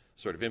AIDS,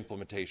 sort of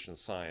implementation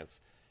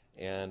science.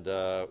 And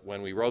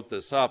when we wrote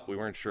this up, we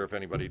weren't sure if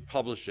anybody'd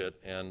publish it,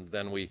 and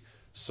then we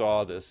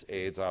saw this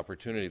AIDS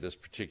opportunity, this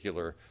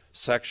particular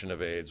section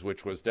of AIDS,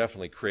 which was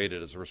definitely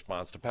created as a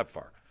response to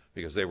PEPFAR,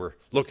 because they were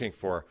looking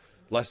for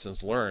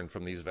lessons learned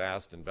from these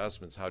vast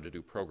investments, how to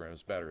do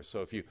programs better.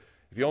 So if you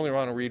only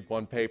want to read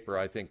one paper,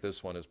 I think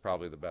this one is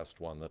probably the best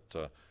one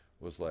that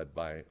was led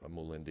by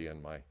Mulindi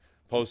and my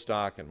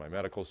postdoc and my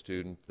medical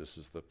student. This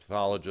is the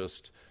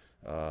pathologist,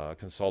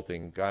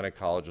 consulting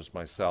gynecologist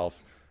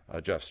myself,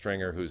 Jeff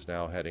Stringer, who's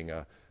now heading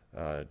a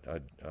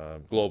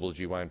global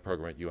GYN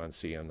program at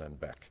UNC, and then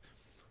Beck.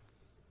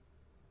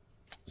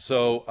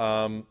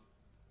 So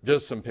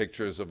just some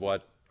pictures of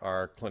what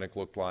our clinic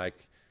looked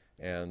like,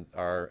 and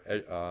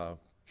our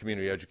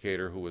community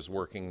educator who was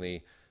working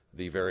the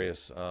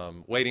various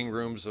waiting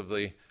rooms of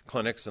the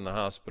clinics and the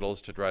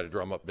hospitals to try to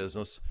drum up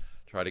business,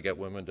 try to get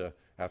women to,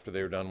 after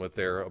they were done with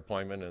their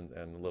appointment,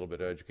 and a little bit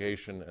of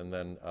education, and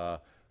then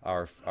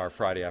our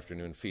Friday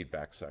afternoon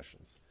feedback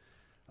sessions.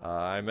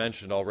 I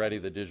mentioned already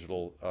the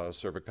digital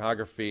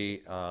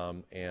cervicography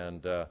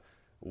and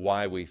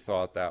why we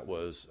thought that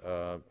was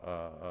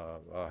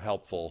a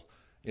helpful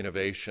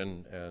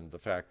innovation, and the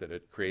fact that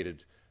it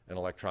created an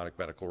electronic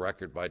medical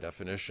record by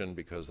definition,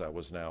 because that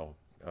was now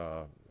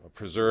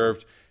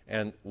preserved.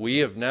 And we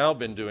have now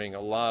been doing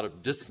a lot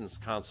of distance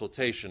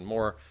consultation,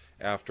 more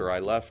after I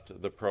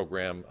left the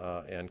program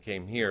and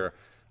came here.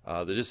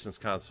 The distance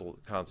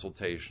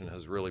consultation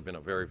has really been a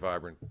very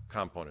vibrant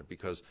component,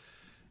 because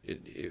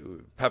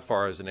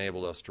PEPFAR has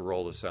enabled us to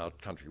roll this out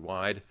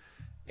countrywide,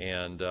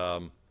 and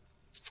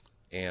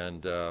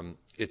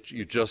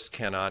you just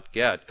cannot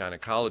get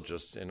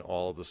gynecologists in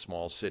all of the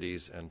small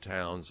cities and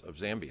towns of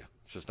Zambia.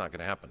 It's just not going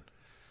to happen.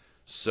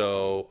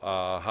 So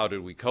how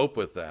did we cope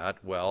with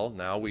that? Well,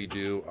 now we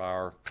do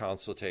our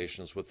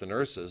consultations with the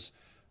nurses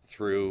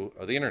through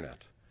the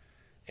internet,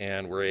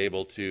 and we're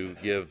able to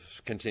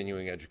give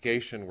continuing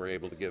education. We're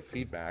able to give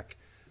feedback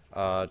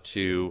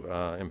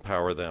to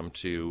empower them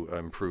to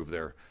improve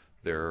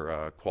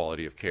their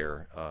quality of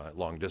care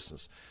long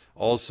distance.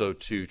 Also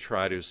to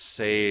try to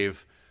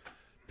save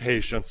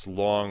patients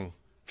long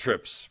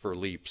trips for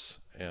LEAPs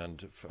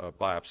and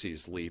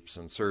biopsies, LEAPs,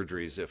 and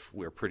surgeries if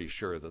we're pretty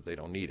sure that they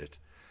don't need it.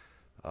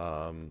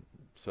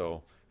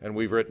 And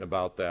we've written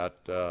about that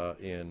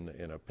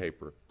in a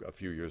paper a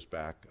few years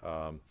back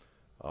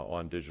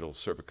on digital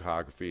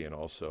cervicography, and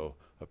also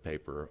a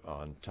paper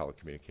on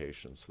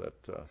telecommunications.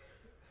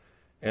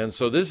 And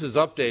so this is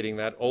updating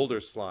that older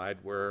slide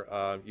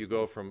where you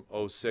go from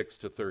 06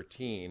 to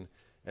 13,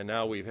 and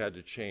now we've had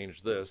to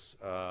change this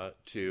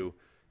to,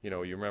 you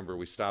remember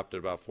we stopped at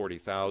about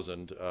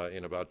 40,000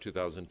 in about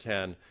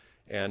 2010,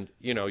 and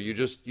you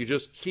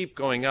just keep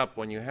going up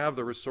when you have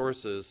the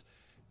resources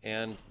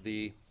and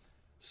the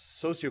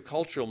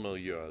sociocultural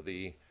milieu,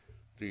 the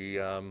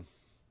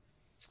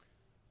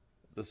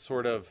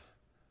sort of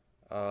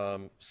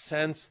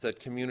sense that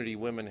community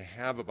women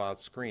have about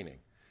screening.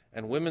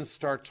 And women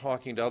start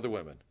talking to other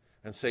women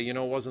and say,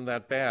 wasn't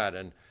that bad?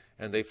 And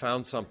they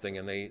found something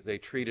and they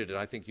treated it.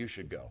 I think you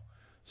should go.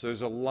 So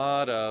there's a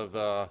lot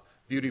of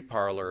beauty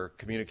parlor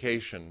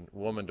communication,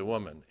 woman to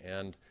woman.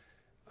 And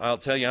I'll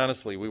tell you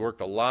honestly, we worked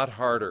a lot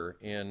harder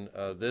in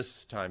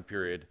this time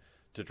period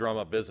to drum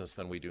up business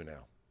than we do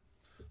now.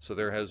 So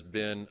there has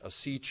been a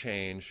sea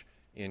change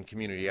in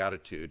community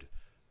attitude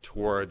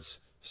towards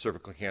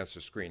cervical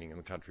cancer screening in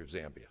the country of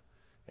Zambia.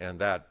 And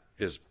that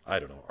is, I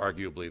don't know,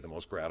 arguably the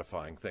most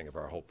gratifying thing of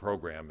our whole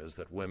program is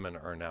that women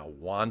are now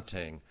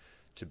wanting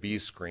to be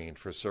screened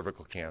for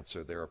cervical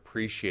cancer. They're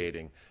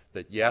appreciating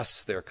that,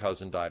 yes, their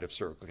cousin died of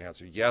cervical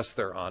cancer, yes,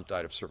 their aunt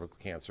died of cervical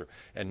cancer,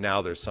 and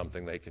now there's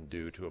something they can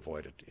do to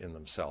avoid it in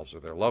themselves or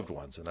their loved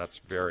ones, and that's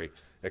very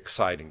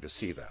exciting to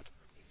see that.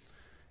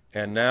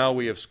 And now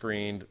we have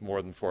screened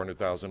more than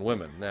 400,000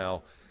 women.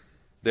 Now,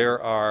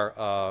 there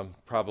are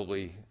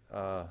probably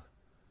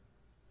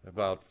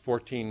about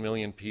 14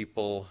 million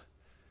people,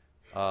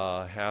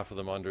 half of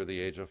them under the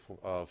age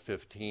of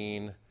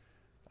 15,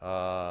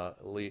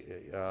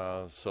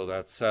 so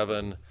that's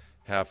 7,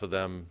 half of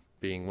them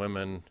being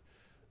women,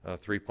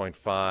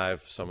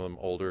 3.5, some of them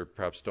older,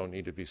 perhaps don't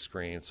need to be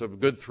screened. So a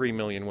good 3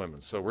 million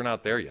women. So we're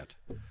not there yet.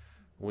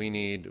 We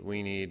need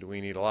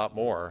a lot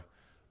more.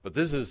 But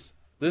this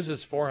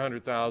is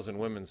 400,000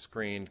 women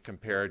screened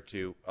compared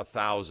to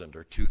 1,000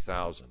 or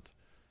 2,000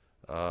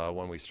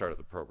 when we started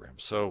the program.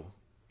 So,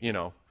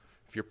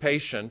 if you're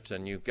patient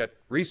and you get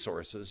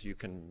resources, you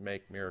can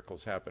make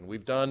miracles happen.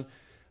 We've done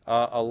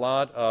a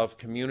lot of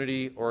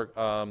community or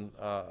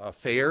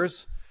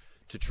affairs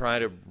to try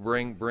to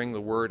bring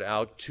the word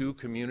out to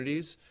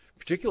communities,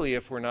 particularly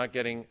if we're not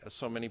getting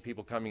so many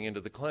people coming into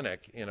the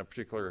clinic in a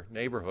particular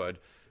neighborhood.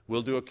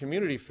 We'll do a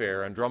community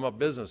fair and drum up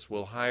business.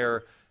 We'll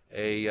hire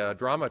a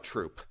drama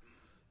troupe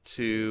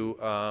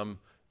to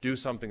do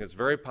something that's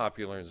very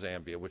popular in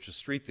Zambia, which is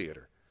street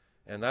theater.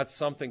 And that's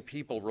something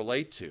people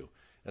relate to.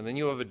 And then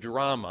you have a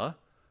drama,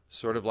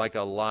 sort of like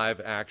a live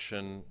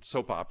action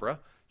soap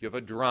opera. You have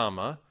a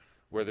drama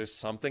where there's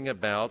something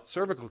about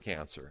cervical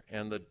cancer.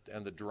 And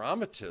the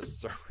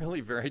dramatists are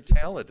really very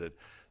talented.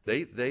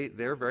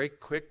 They're very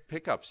quick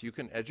pickups. You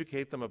can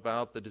educate them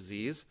about the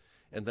disease,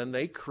 and then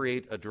they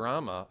create a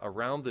drama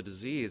around the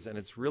disease, and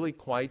it's really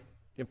quite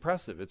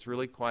impressive. It's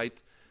really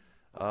quite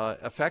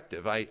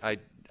effective. I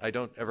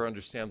don't ever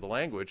understand the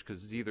language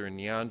because it's either in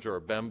Nyanja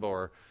or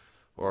Bemba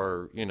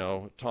or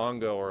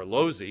Tonga or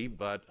Lozi,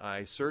 but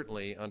I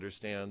certainly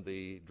understand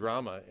the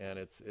drama, and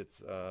it's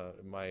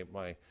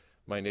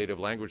my native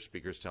language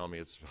speakers tell me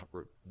it's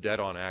dead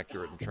on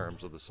accurate in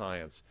terms of the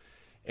science.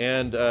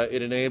 And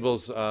it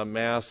enables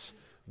mass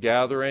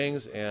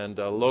gatherings and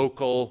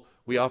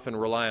we often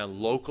rely on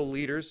local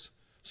leaders.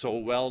 So a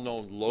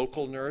well-known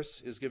local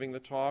nurse is giving the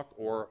talk,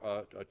 or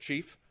a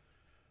chief,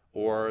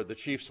 or the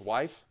chief's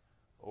wife,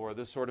 or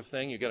this sort of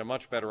thing. You get a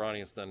much better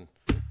audience than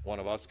one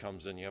of us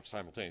comes in, you have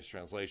simultaneous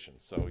translation.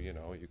 So, you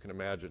can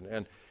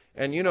imagine.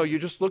 And you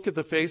just look at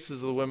the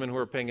faces of the women who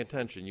are paying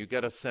attention. You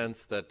get a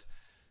sense that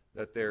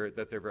they're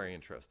very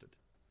interested.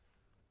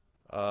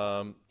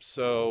 That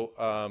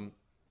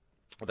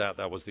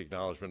was the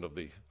acknowledgement of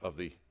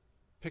the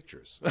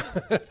pictures.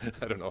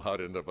 I don't know how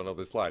to end up on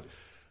another slide.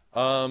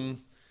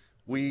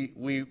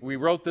 We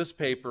wrote this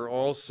paper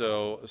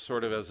also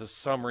sort of as a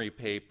summary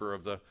paper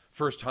of the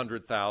first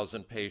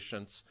 100,000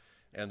 patients.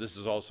 And this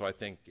is also, I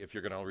think, if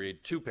you're going to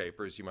read 2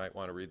 papers, you might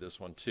want to read this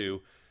one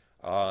too.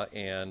 What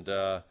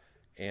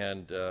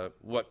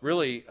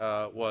really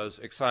was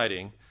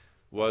exciting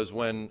was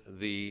when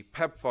the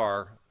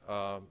PEPFAR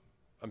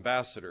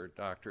ambassador,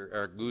 Dr.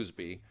 Eric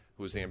Gooseby,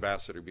 who was the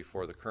ambassador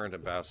before the current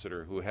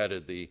ambassador, who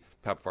headed the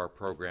PEPFAR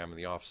program in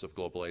the Office of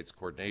Global AIDS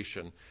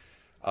Coordination,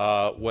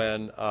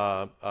 when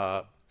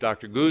Dr.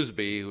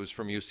 Gooseby, who was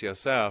from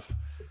UCSF,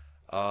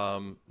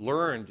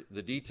 learned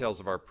the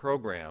details of our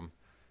program,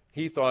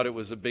 he thought it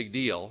was a big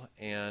deal,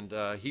 and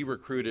he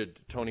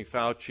recruited Tony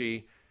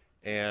Fauci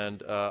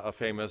and a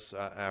famous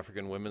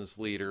African women's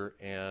leader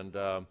and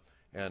the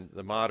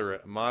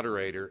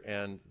moderator,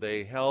 and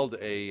they held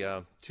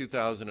a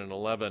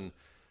 2011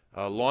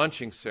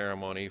 launching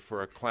ceremony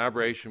for a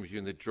collaboration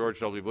between the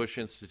George W. Bush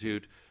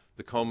Institute,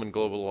 the Komen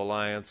Global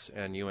Alliance,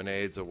 and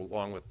UNAIDS,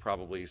 along with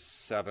probably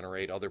 7 or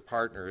 8 other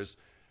partners,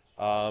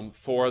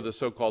 for the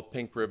so-called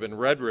Pink Ribbon,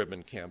 Red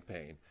Ribbon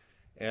campaign.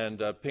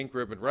 And Pink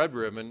Ribbon, Red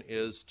Ribbon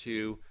is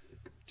to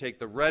take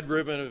the red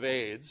ribbon of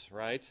AIDS,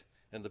 right,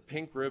 and the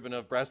pink ribbon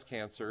of breast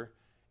cancer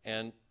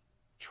and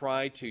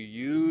try to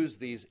use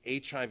these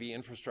HIV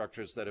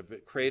infrastructures that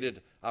have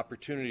created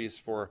opportunities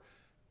for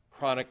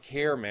chronic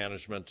care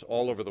management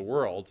all over the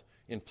world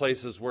in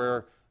places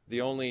where the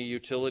only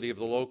utility of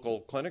the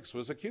local clinics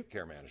was acute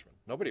care management.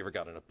 Nobody ever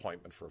got an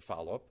appointment for a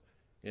follow-up.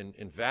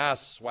 In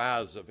vast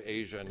swaths of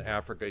Asia and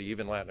Africa,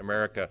 even Latin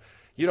America,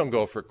 you don't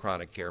go for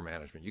chronic care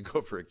management. You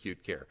go for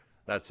acute care.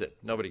 That's it.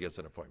 Nobody gets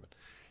an appointment.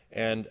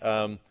 And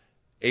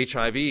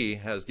HIV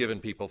has given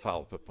people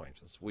follow-up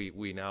appointments.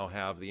 We now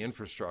have the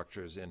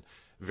infrastructures in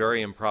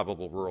very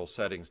improbable rural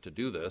settings to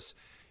do this.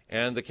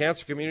 And the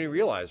cancer community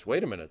realized,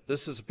 wait a minute,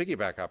 this is a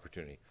piggyback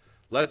opportunity.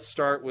 Let's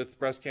start with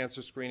breast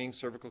cancer screening,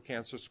 cervical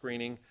cancer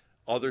screening,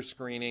 other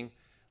screening.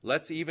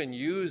 Let's even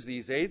use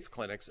these AIDS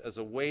clinics as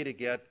a way to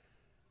get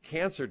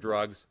cancer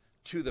drugs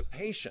to the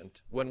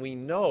patient when we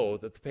know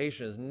that the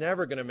patient is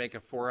never going to make a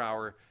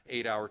 4-hour,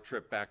 8-hour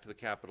trip back to the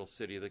capital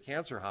city of the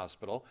cancer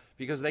hospital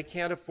because they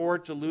can't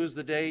afford to lose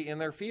the day in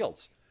their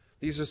fields.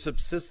 These are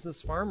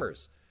subsistence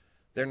farmers.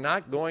 They're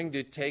not going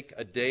to take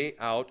a day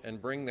out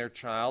and bring their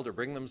child or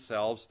bring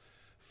themselves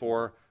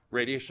for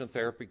radiation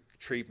therapy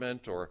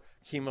treatment or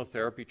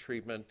chemotherapy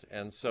treatment.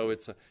 And so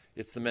it's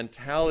the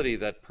mentality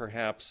that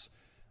perhaps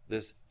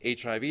this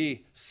HIV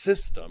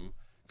system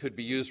could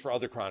be used for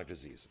other chronic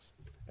diseases.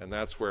 And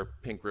that's where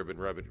Pink Ribbon,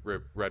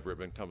 Red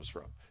Ribbon comes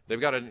from.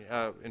 They've got an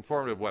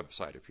informative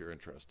website if you're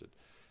interested.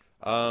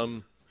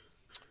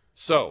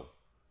 So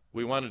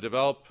we want to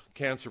develop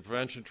cancer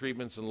prevention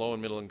treatments in low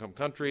and middle income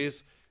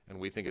countries, and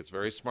we think it's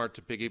very smart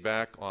to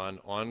piggyback on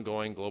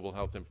ongoing global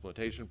health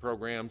implementation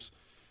programs.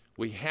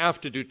 We have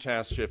to do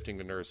task shifting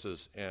to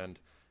nurses and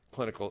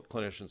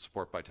clinician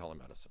support by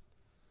telemedicine.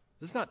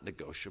 This is not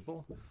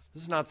negotiable.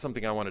 This is not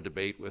something I want to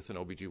debate with an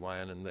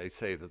OBGYN and they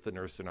say that the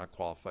nurses are not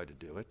qualified to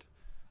do it.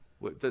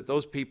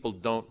 Those people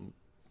don't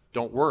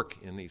work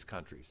in these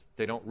countries.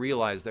 They don't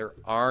realize there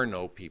are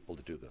no people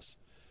to do this.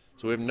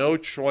 So we have no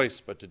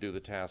choice but to do the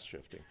task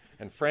shifting.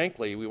 And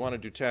frankly, we want to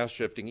do task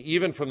shifting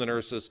even from the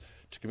nurses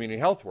to community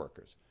health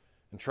workers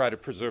and try to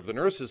preserve the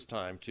nurses'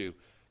 time to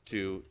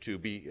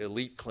be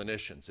elite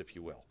clinicians, if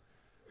you will.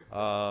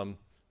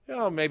 You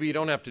know, maybe you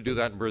don't have to do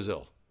that in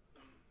Brazil.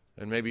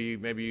 And maybe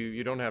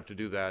you don't have to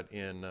do that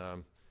in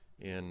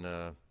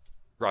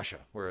Russia,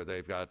 where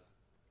they've got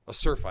a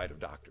surfeit of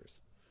doctors.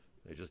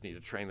 They just need to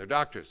train their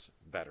doctors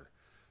better.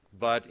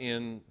 But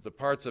in the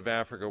parts of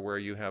Africa where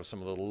you have some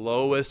of the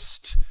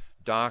lowest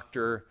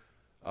doctor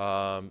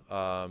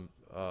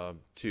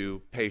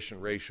to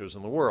patient ratios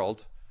in the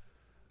world,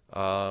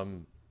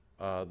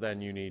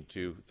 then you need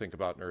to think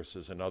about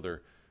nurses and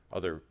other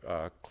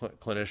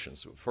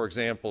clinicians. For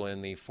example,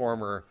 in the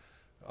former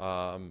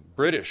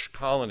British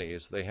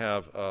colonies, they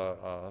have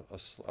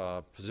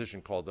a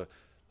position called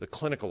the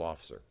clinical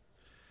officer.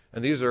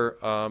 And these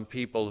are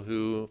people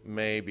who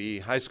may be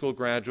high school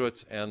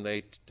graduates and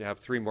they have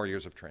 3 more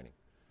years of training.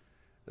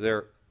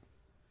 They're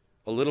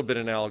a little bit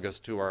analogous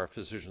to our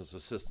physician's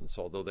assistants,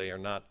 although they are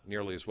not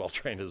nearly as well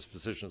trained as a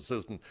physician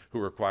assistant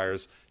who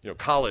requires,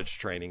 college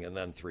training and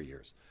then 3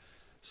 years,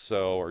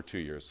 or 2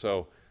 years.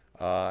 So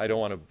I don't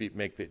want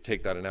to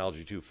take that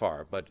analogy too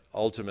far, but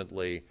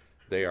ultimately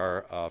they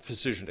are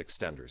physician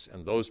extenders,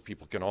 and those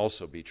people can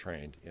also be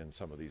trained in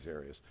some of these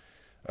areas.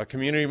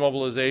 Community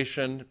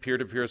mobilization,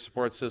 peer-to-peer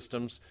support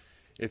systems.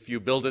 If you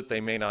build it,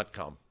 they may not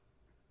come.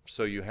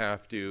 So you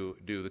have to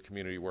do the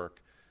community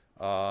work.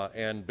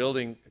 And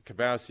building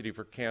capacity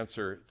for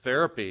cancer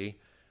therapy,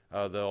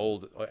 the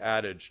old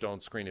adage,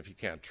 don't screen if you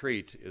can't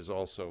treat, is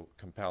also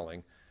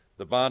compelling.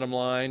 The bottom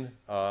line,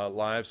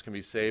 lives can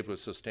be saved with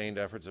sustained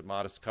efforts at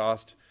modest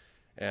cost.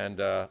 And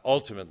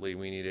ultimately,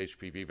 we need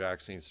HPV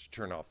vaccines to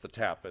turn off the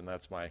tap. And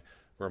that's my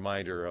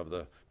reminder of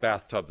the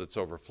bathtub that's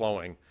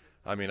overflowing.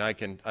 I mean, I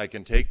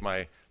can take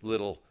my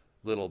little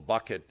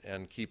bucket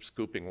and keep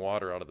scooping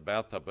water out of the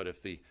bathtub, but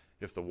if the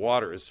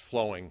water is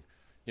flowing,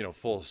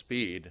 full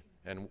speed,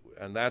 and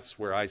that's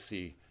where I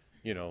see,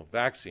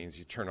 vaccines,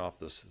 you turn off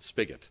this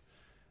spigot.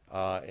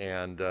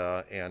 And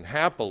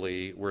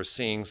happily, we're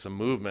seeing some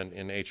movement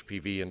in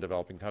HPV in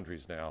developing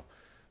countries now.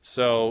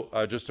 So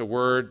just a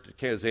word,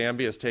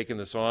 Zambia has taken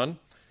this on,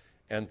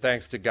 and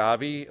thanks to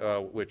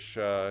Gavi, which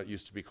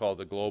used to be called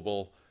the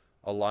Global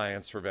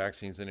Alliance for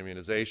Vaccines and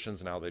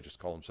Immunizations, now they just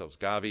call themselves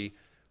Gavi,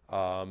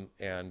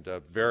 and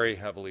very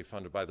heavily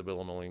funded by the Bill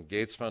and Melinda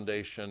Gates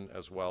Foundation,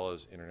 as well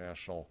as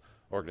international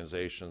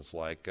organizations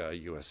like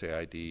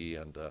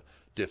USAID and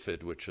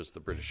DFID, which is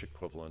the British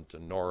equivalent,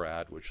 and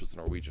NORAD, which is the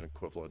Norwegian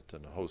equivalent,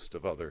 and a host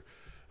of other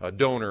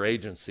donor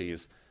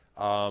agencies.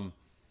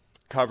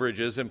 Coverage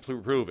is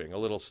improving, a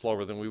little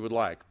slower than we would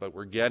like, but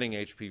we're getting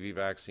HPV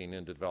vaccine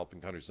into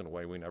developing countries in a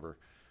way we never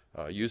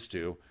used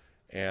to.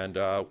 And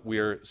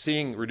we're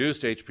seeing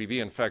reduced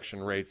HPV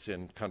infection rates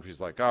in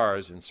countries like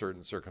ours in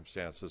certain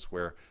circumstances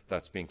where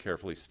that's being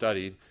carefully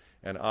studied.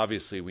 And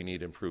obviously, we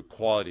need improved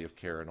quality of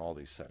care in all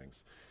these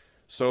settings.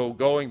 So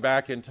going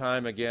back in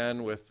time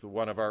again with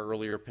one of our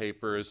earlier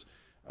papers,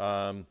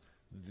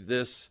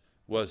 this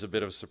was a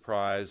bit of a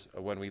surprise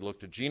when we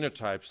looked at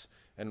genotypes.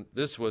 And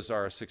this was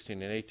our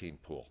 16 and 18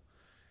 pool.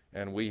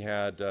 And we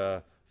had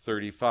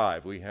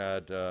 35. We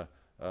had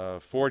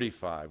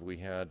 45, we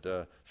had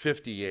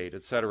 58,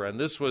 et cetera. And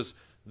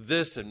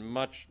this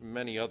and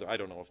many other, I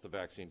don't know if the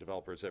vaccine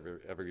developers ever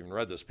even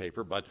read this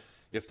paper, but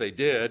if they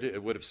did,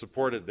 it would have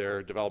supported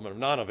their development of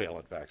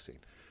non-valent vaccine.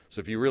 So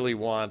if you really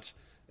want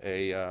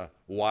a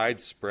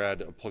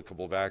widespread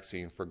applicable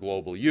vaccine for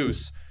global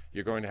use,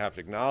 you're going to have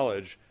to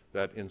acknowledge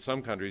that in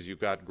some countries you've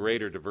got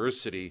greater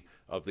diversity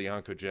of the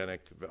oncogenic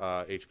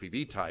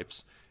HPV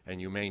types,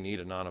 and you may need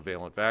a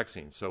non-valent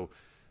vaccine. So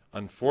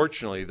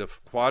unfortunately, the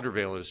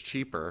quadrivalent is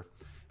cheaper,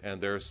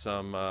 and there's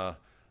some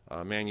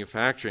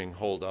manufacturing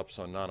holdups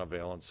on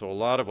non-valent. So a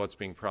lot of what's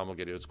being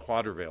promulgated is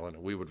quadrivalent.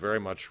 We would very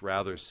much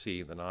rather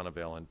see the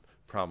non-valent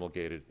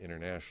promulgated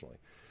internationally.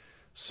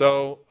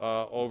 So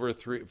over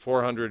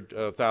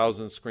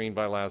 400,000 screened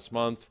by last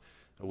month.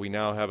 We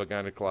now have a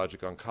gynecologic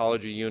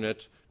oncology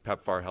unit.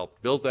 PEPFAR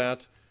helped build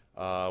that.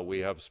 We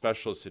have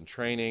specialists in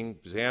training,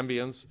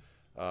 Zambians,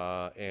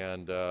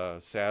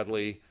 and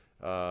sadly,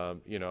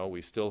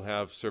 we still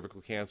have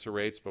cervical cancer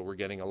rates, but we're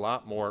getting a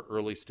lot more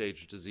early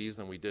stage disease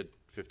than we did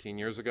 15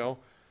 years ago.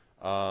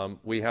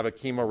 We have a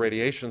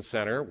chemoradiation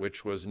center,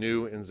 which was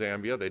new in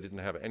Zambia. They didn't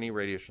have any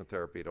radiation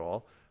therapy at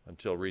all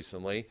until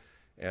recently.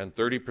 And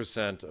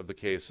 30% of the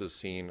cases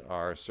seen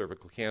are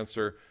cervical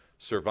cancer.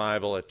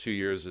 Survival at 2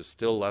 years is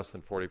still less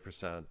than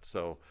 40%.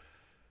 So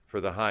for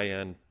the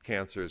high-end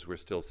cancers, we're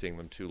still seeing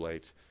them too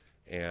late.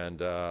 And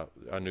a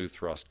new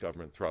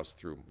government thrust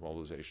through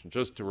mobilization.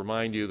 Just to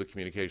remind you, the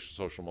communication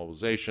social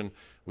mobilization,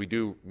 we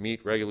do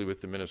meet regularly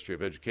with the Ministry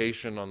of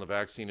Education on the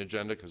vaccine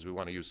agenda because we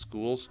want to use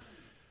schools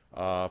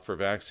for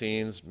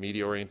vaccines,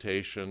 media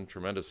orientation,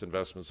 tremendous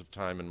investments of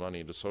time and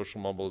money into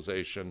social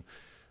mobilization,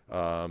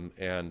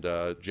 and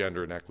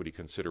gender and equity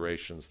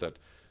considerations that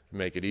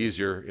make it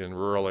easier in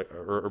rural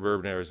or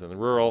urban areas than the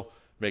rural,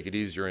 make it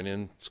easier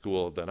in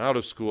school than out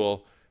of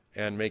school,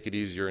 and make it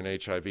easier in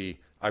HIV.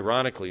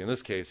 Ironically, in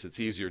this case, it's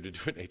easier to do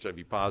it in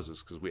HIV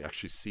positives because we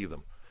actually see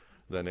them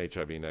than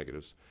HIV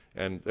negatives.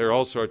 And there are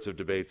all sorts of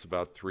debates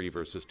about 3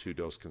 versus 2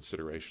 dose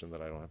consideration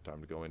that I don't have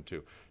time to go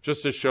into.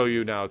 Just to show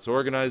you now, it's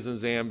organized in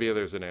Zambia.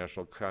 There's a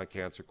national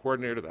cancer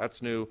coordinator.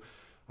 That's new.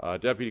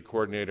 Deputy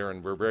coordinator,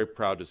 and we're very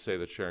proud to say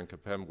that Sharon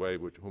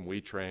Kapembwe, whom we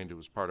trained, who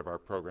was part of our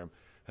program,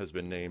 has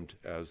been named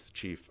as the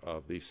chief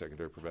of the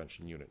secondary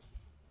prevention unit.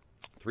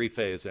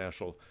 3-phase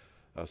national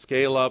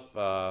scale-up,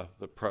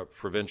 the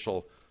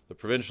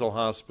provincial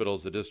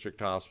hospitals, the district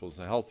hospitals,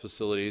 and the health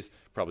facilities.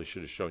 Probably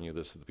should have shown you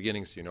this at the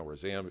beginning so you know where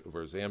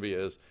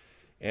Zambia is.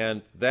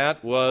 And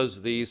that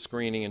was the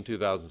screening in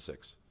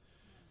 2006,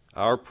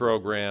 our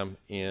program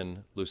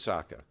in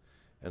Lusaka.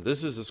 And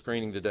this is the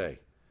screening today.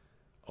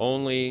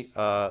 Only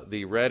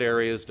the red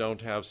areas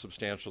don't have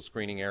substantial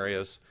screening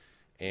areas,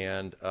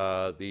 and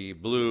the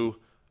blue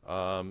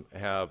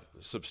have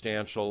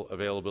substantial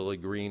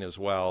availability, green as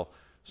well.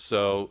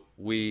 So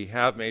we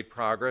have made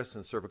progress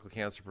in cervical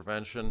cancer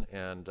prevention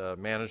and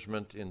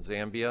management in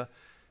Zambia.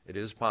 It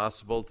is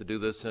possible to do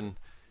this in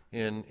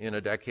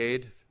a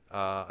decade.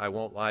 I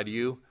won't lie to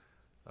you.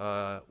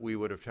 We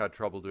would have had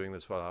trouble doing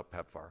this without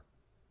PEPFAR.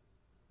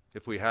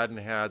 If we hadn't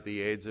had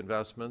the AIDS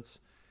investments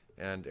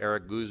and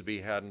Eric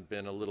Gooseby hadn't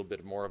been a little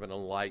bit more of an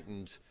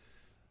enlightened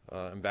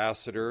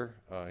ambassador,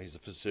 he's a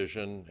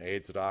physician,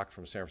 AIDS doc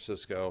from San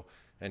Francisco,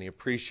 and he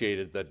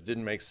appreciated that it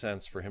didn't make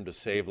sense for him to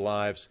save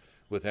lives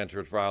with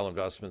antiretroviral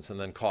investments and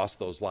then cost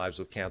those lives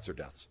with cancer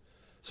deaths.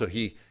 So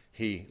he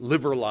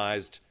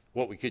liberalized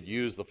what we could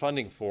use the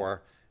funding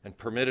for and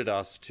permitted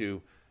us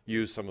to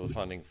use some of the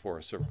funding for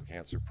a cervical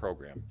cancer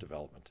program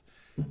development.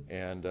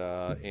 And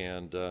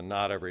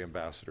not every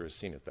ambassador has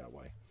seen it that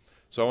way.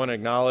 So I want to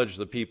acknowledge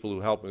the people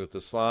who helped me with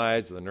the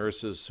slides, the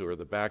nurses who are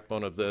the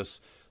backbone of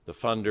this, the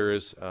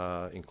funders,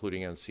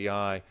 including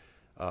NCI,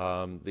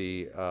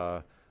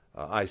 the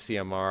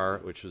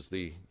ICMR, which is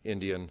the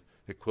Indian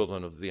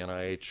equivalent of the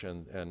NIH,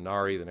 and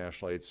NARI, the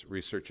National AIDS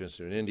Research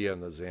Institute in India,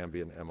 and the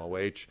Zambian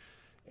MOH.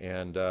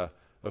 And a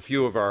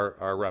few of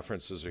our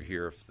references are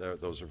here if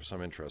those are of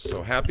some interest.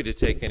 So happy to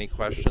take any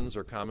questions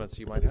or comments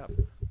you might have.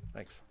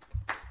 Thanks.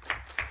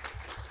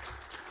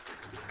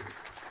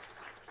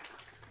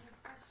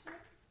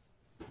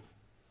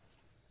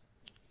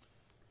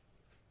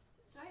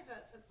 So I have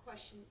a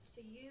question.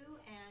 So you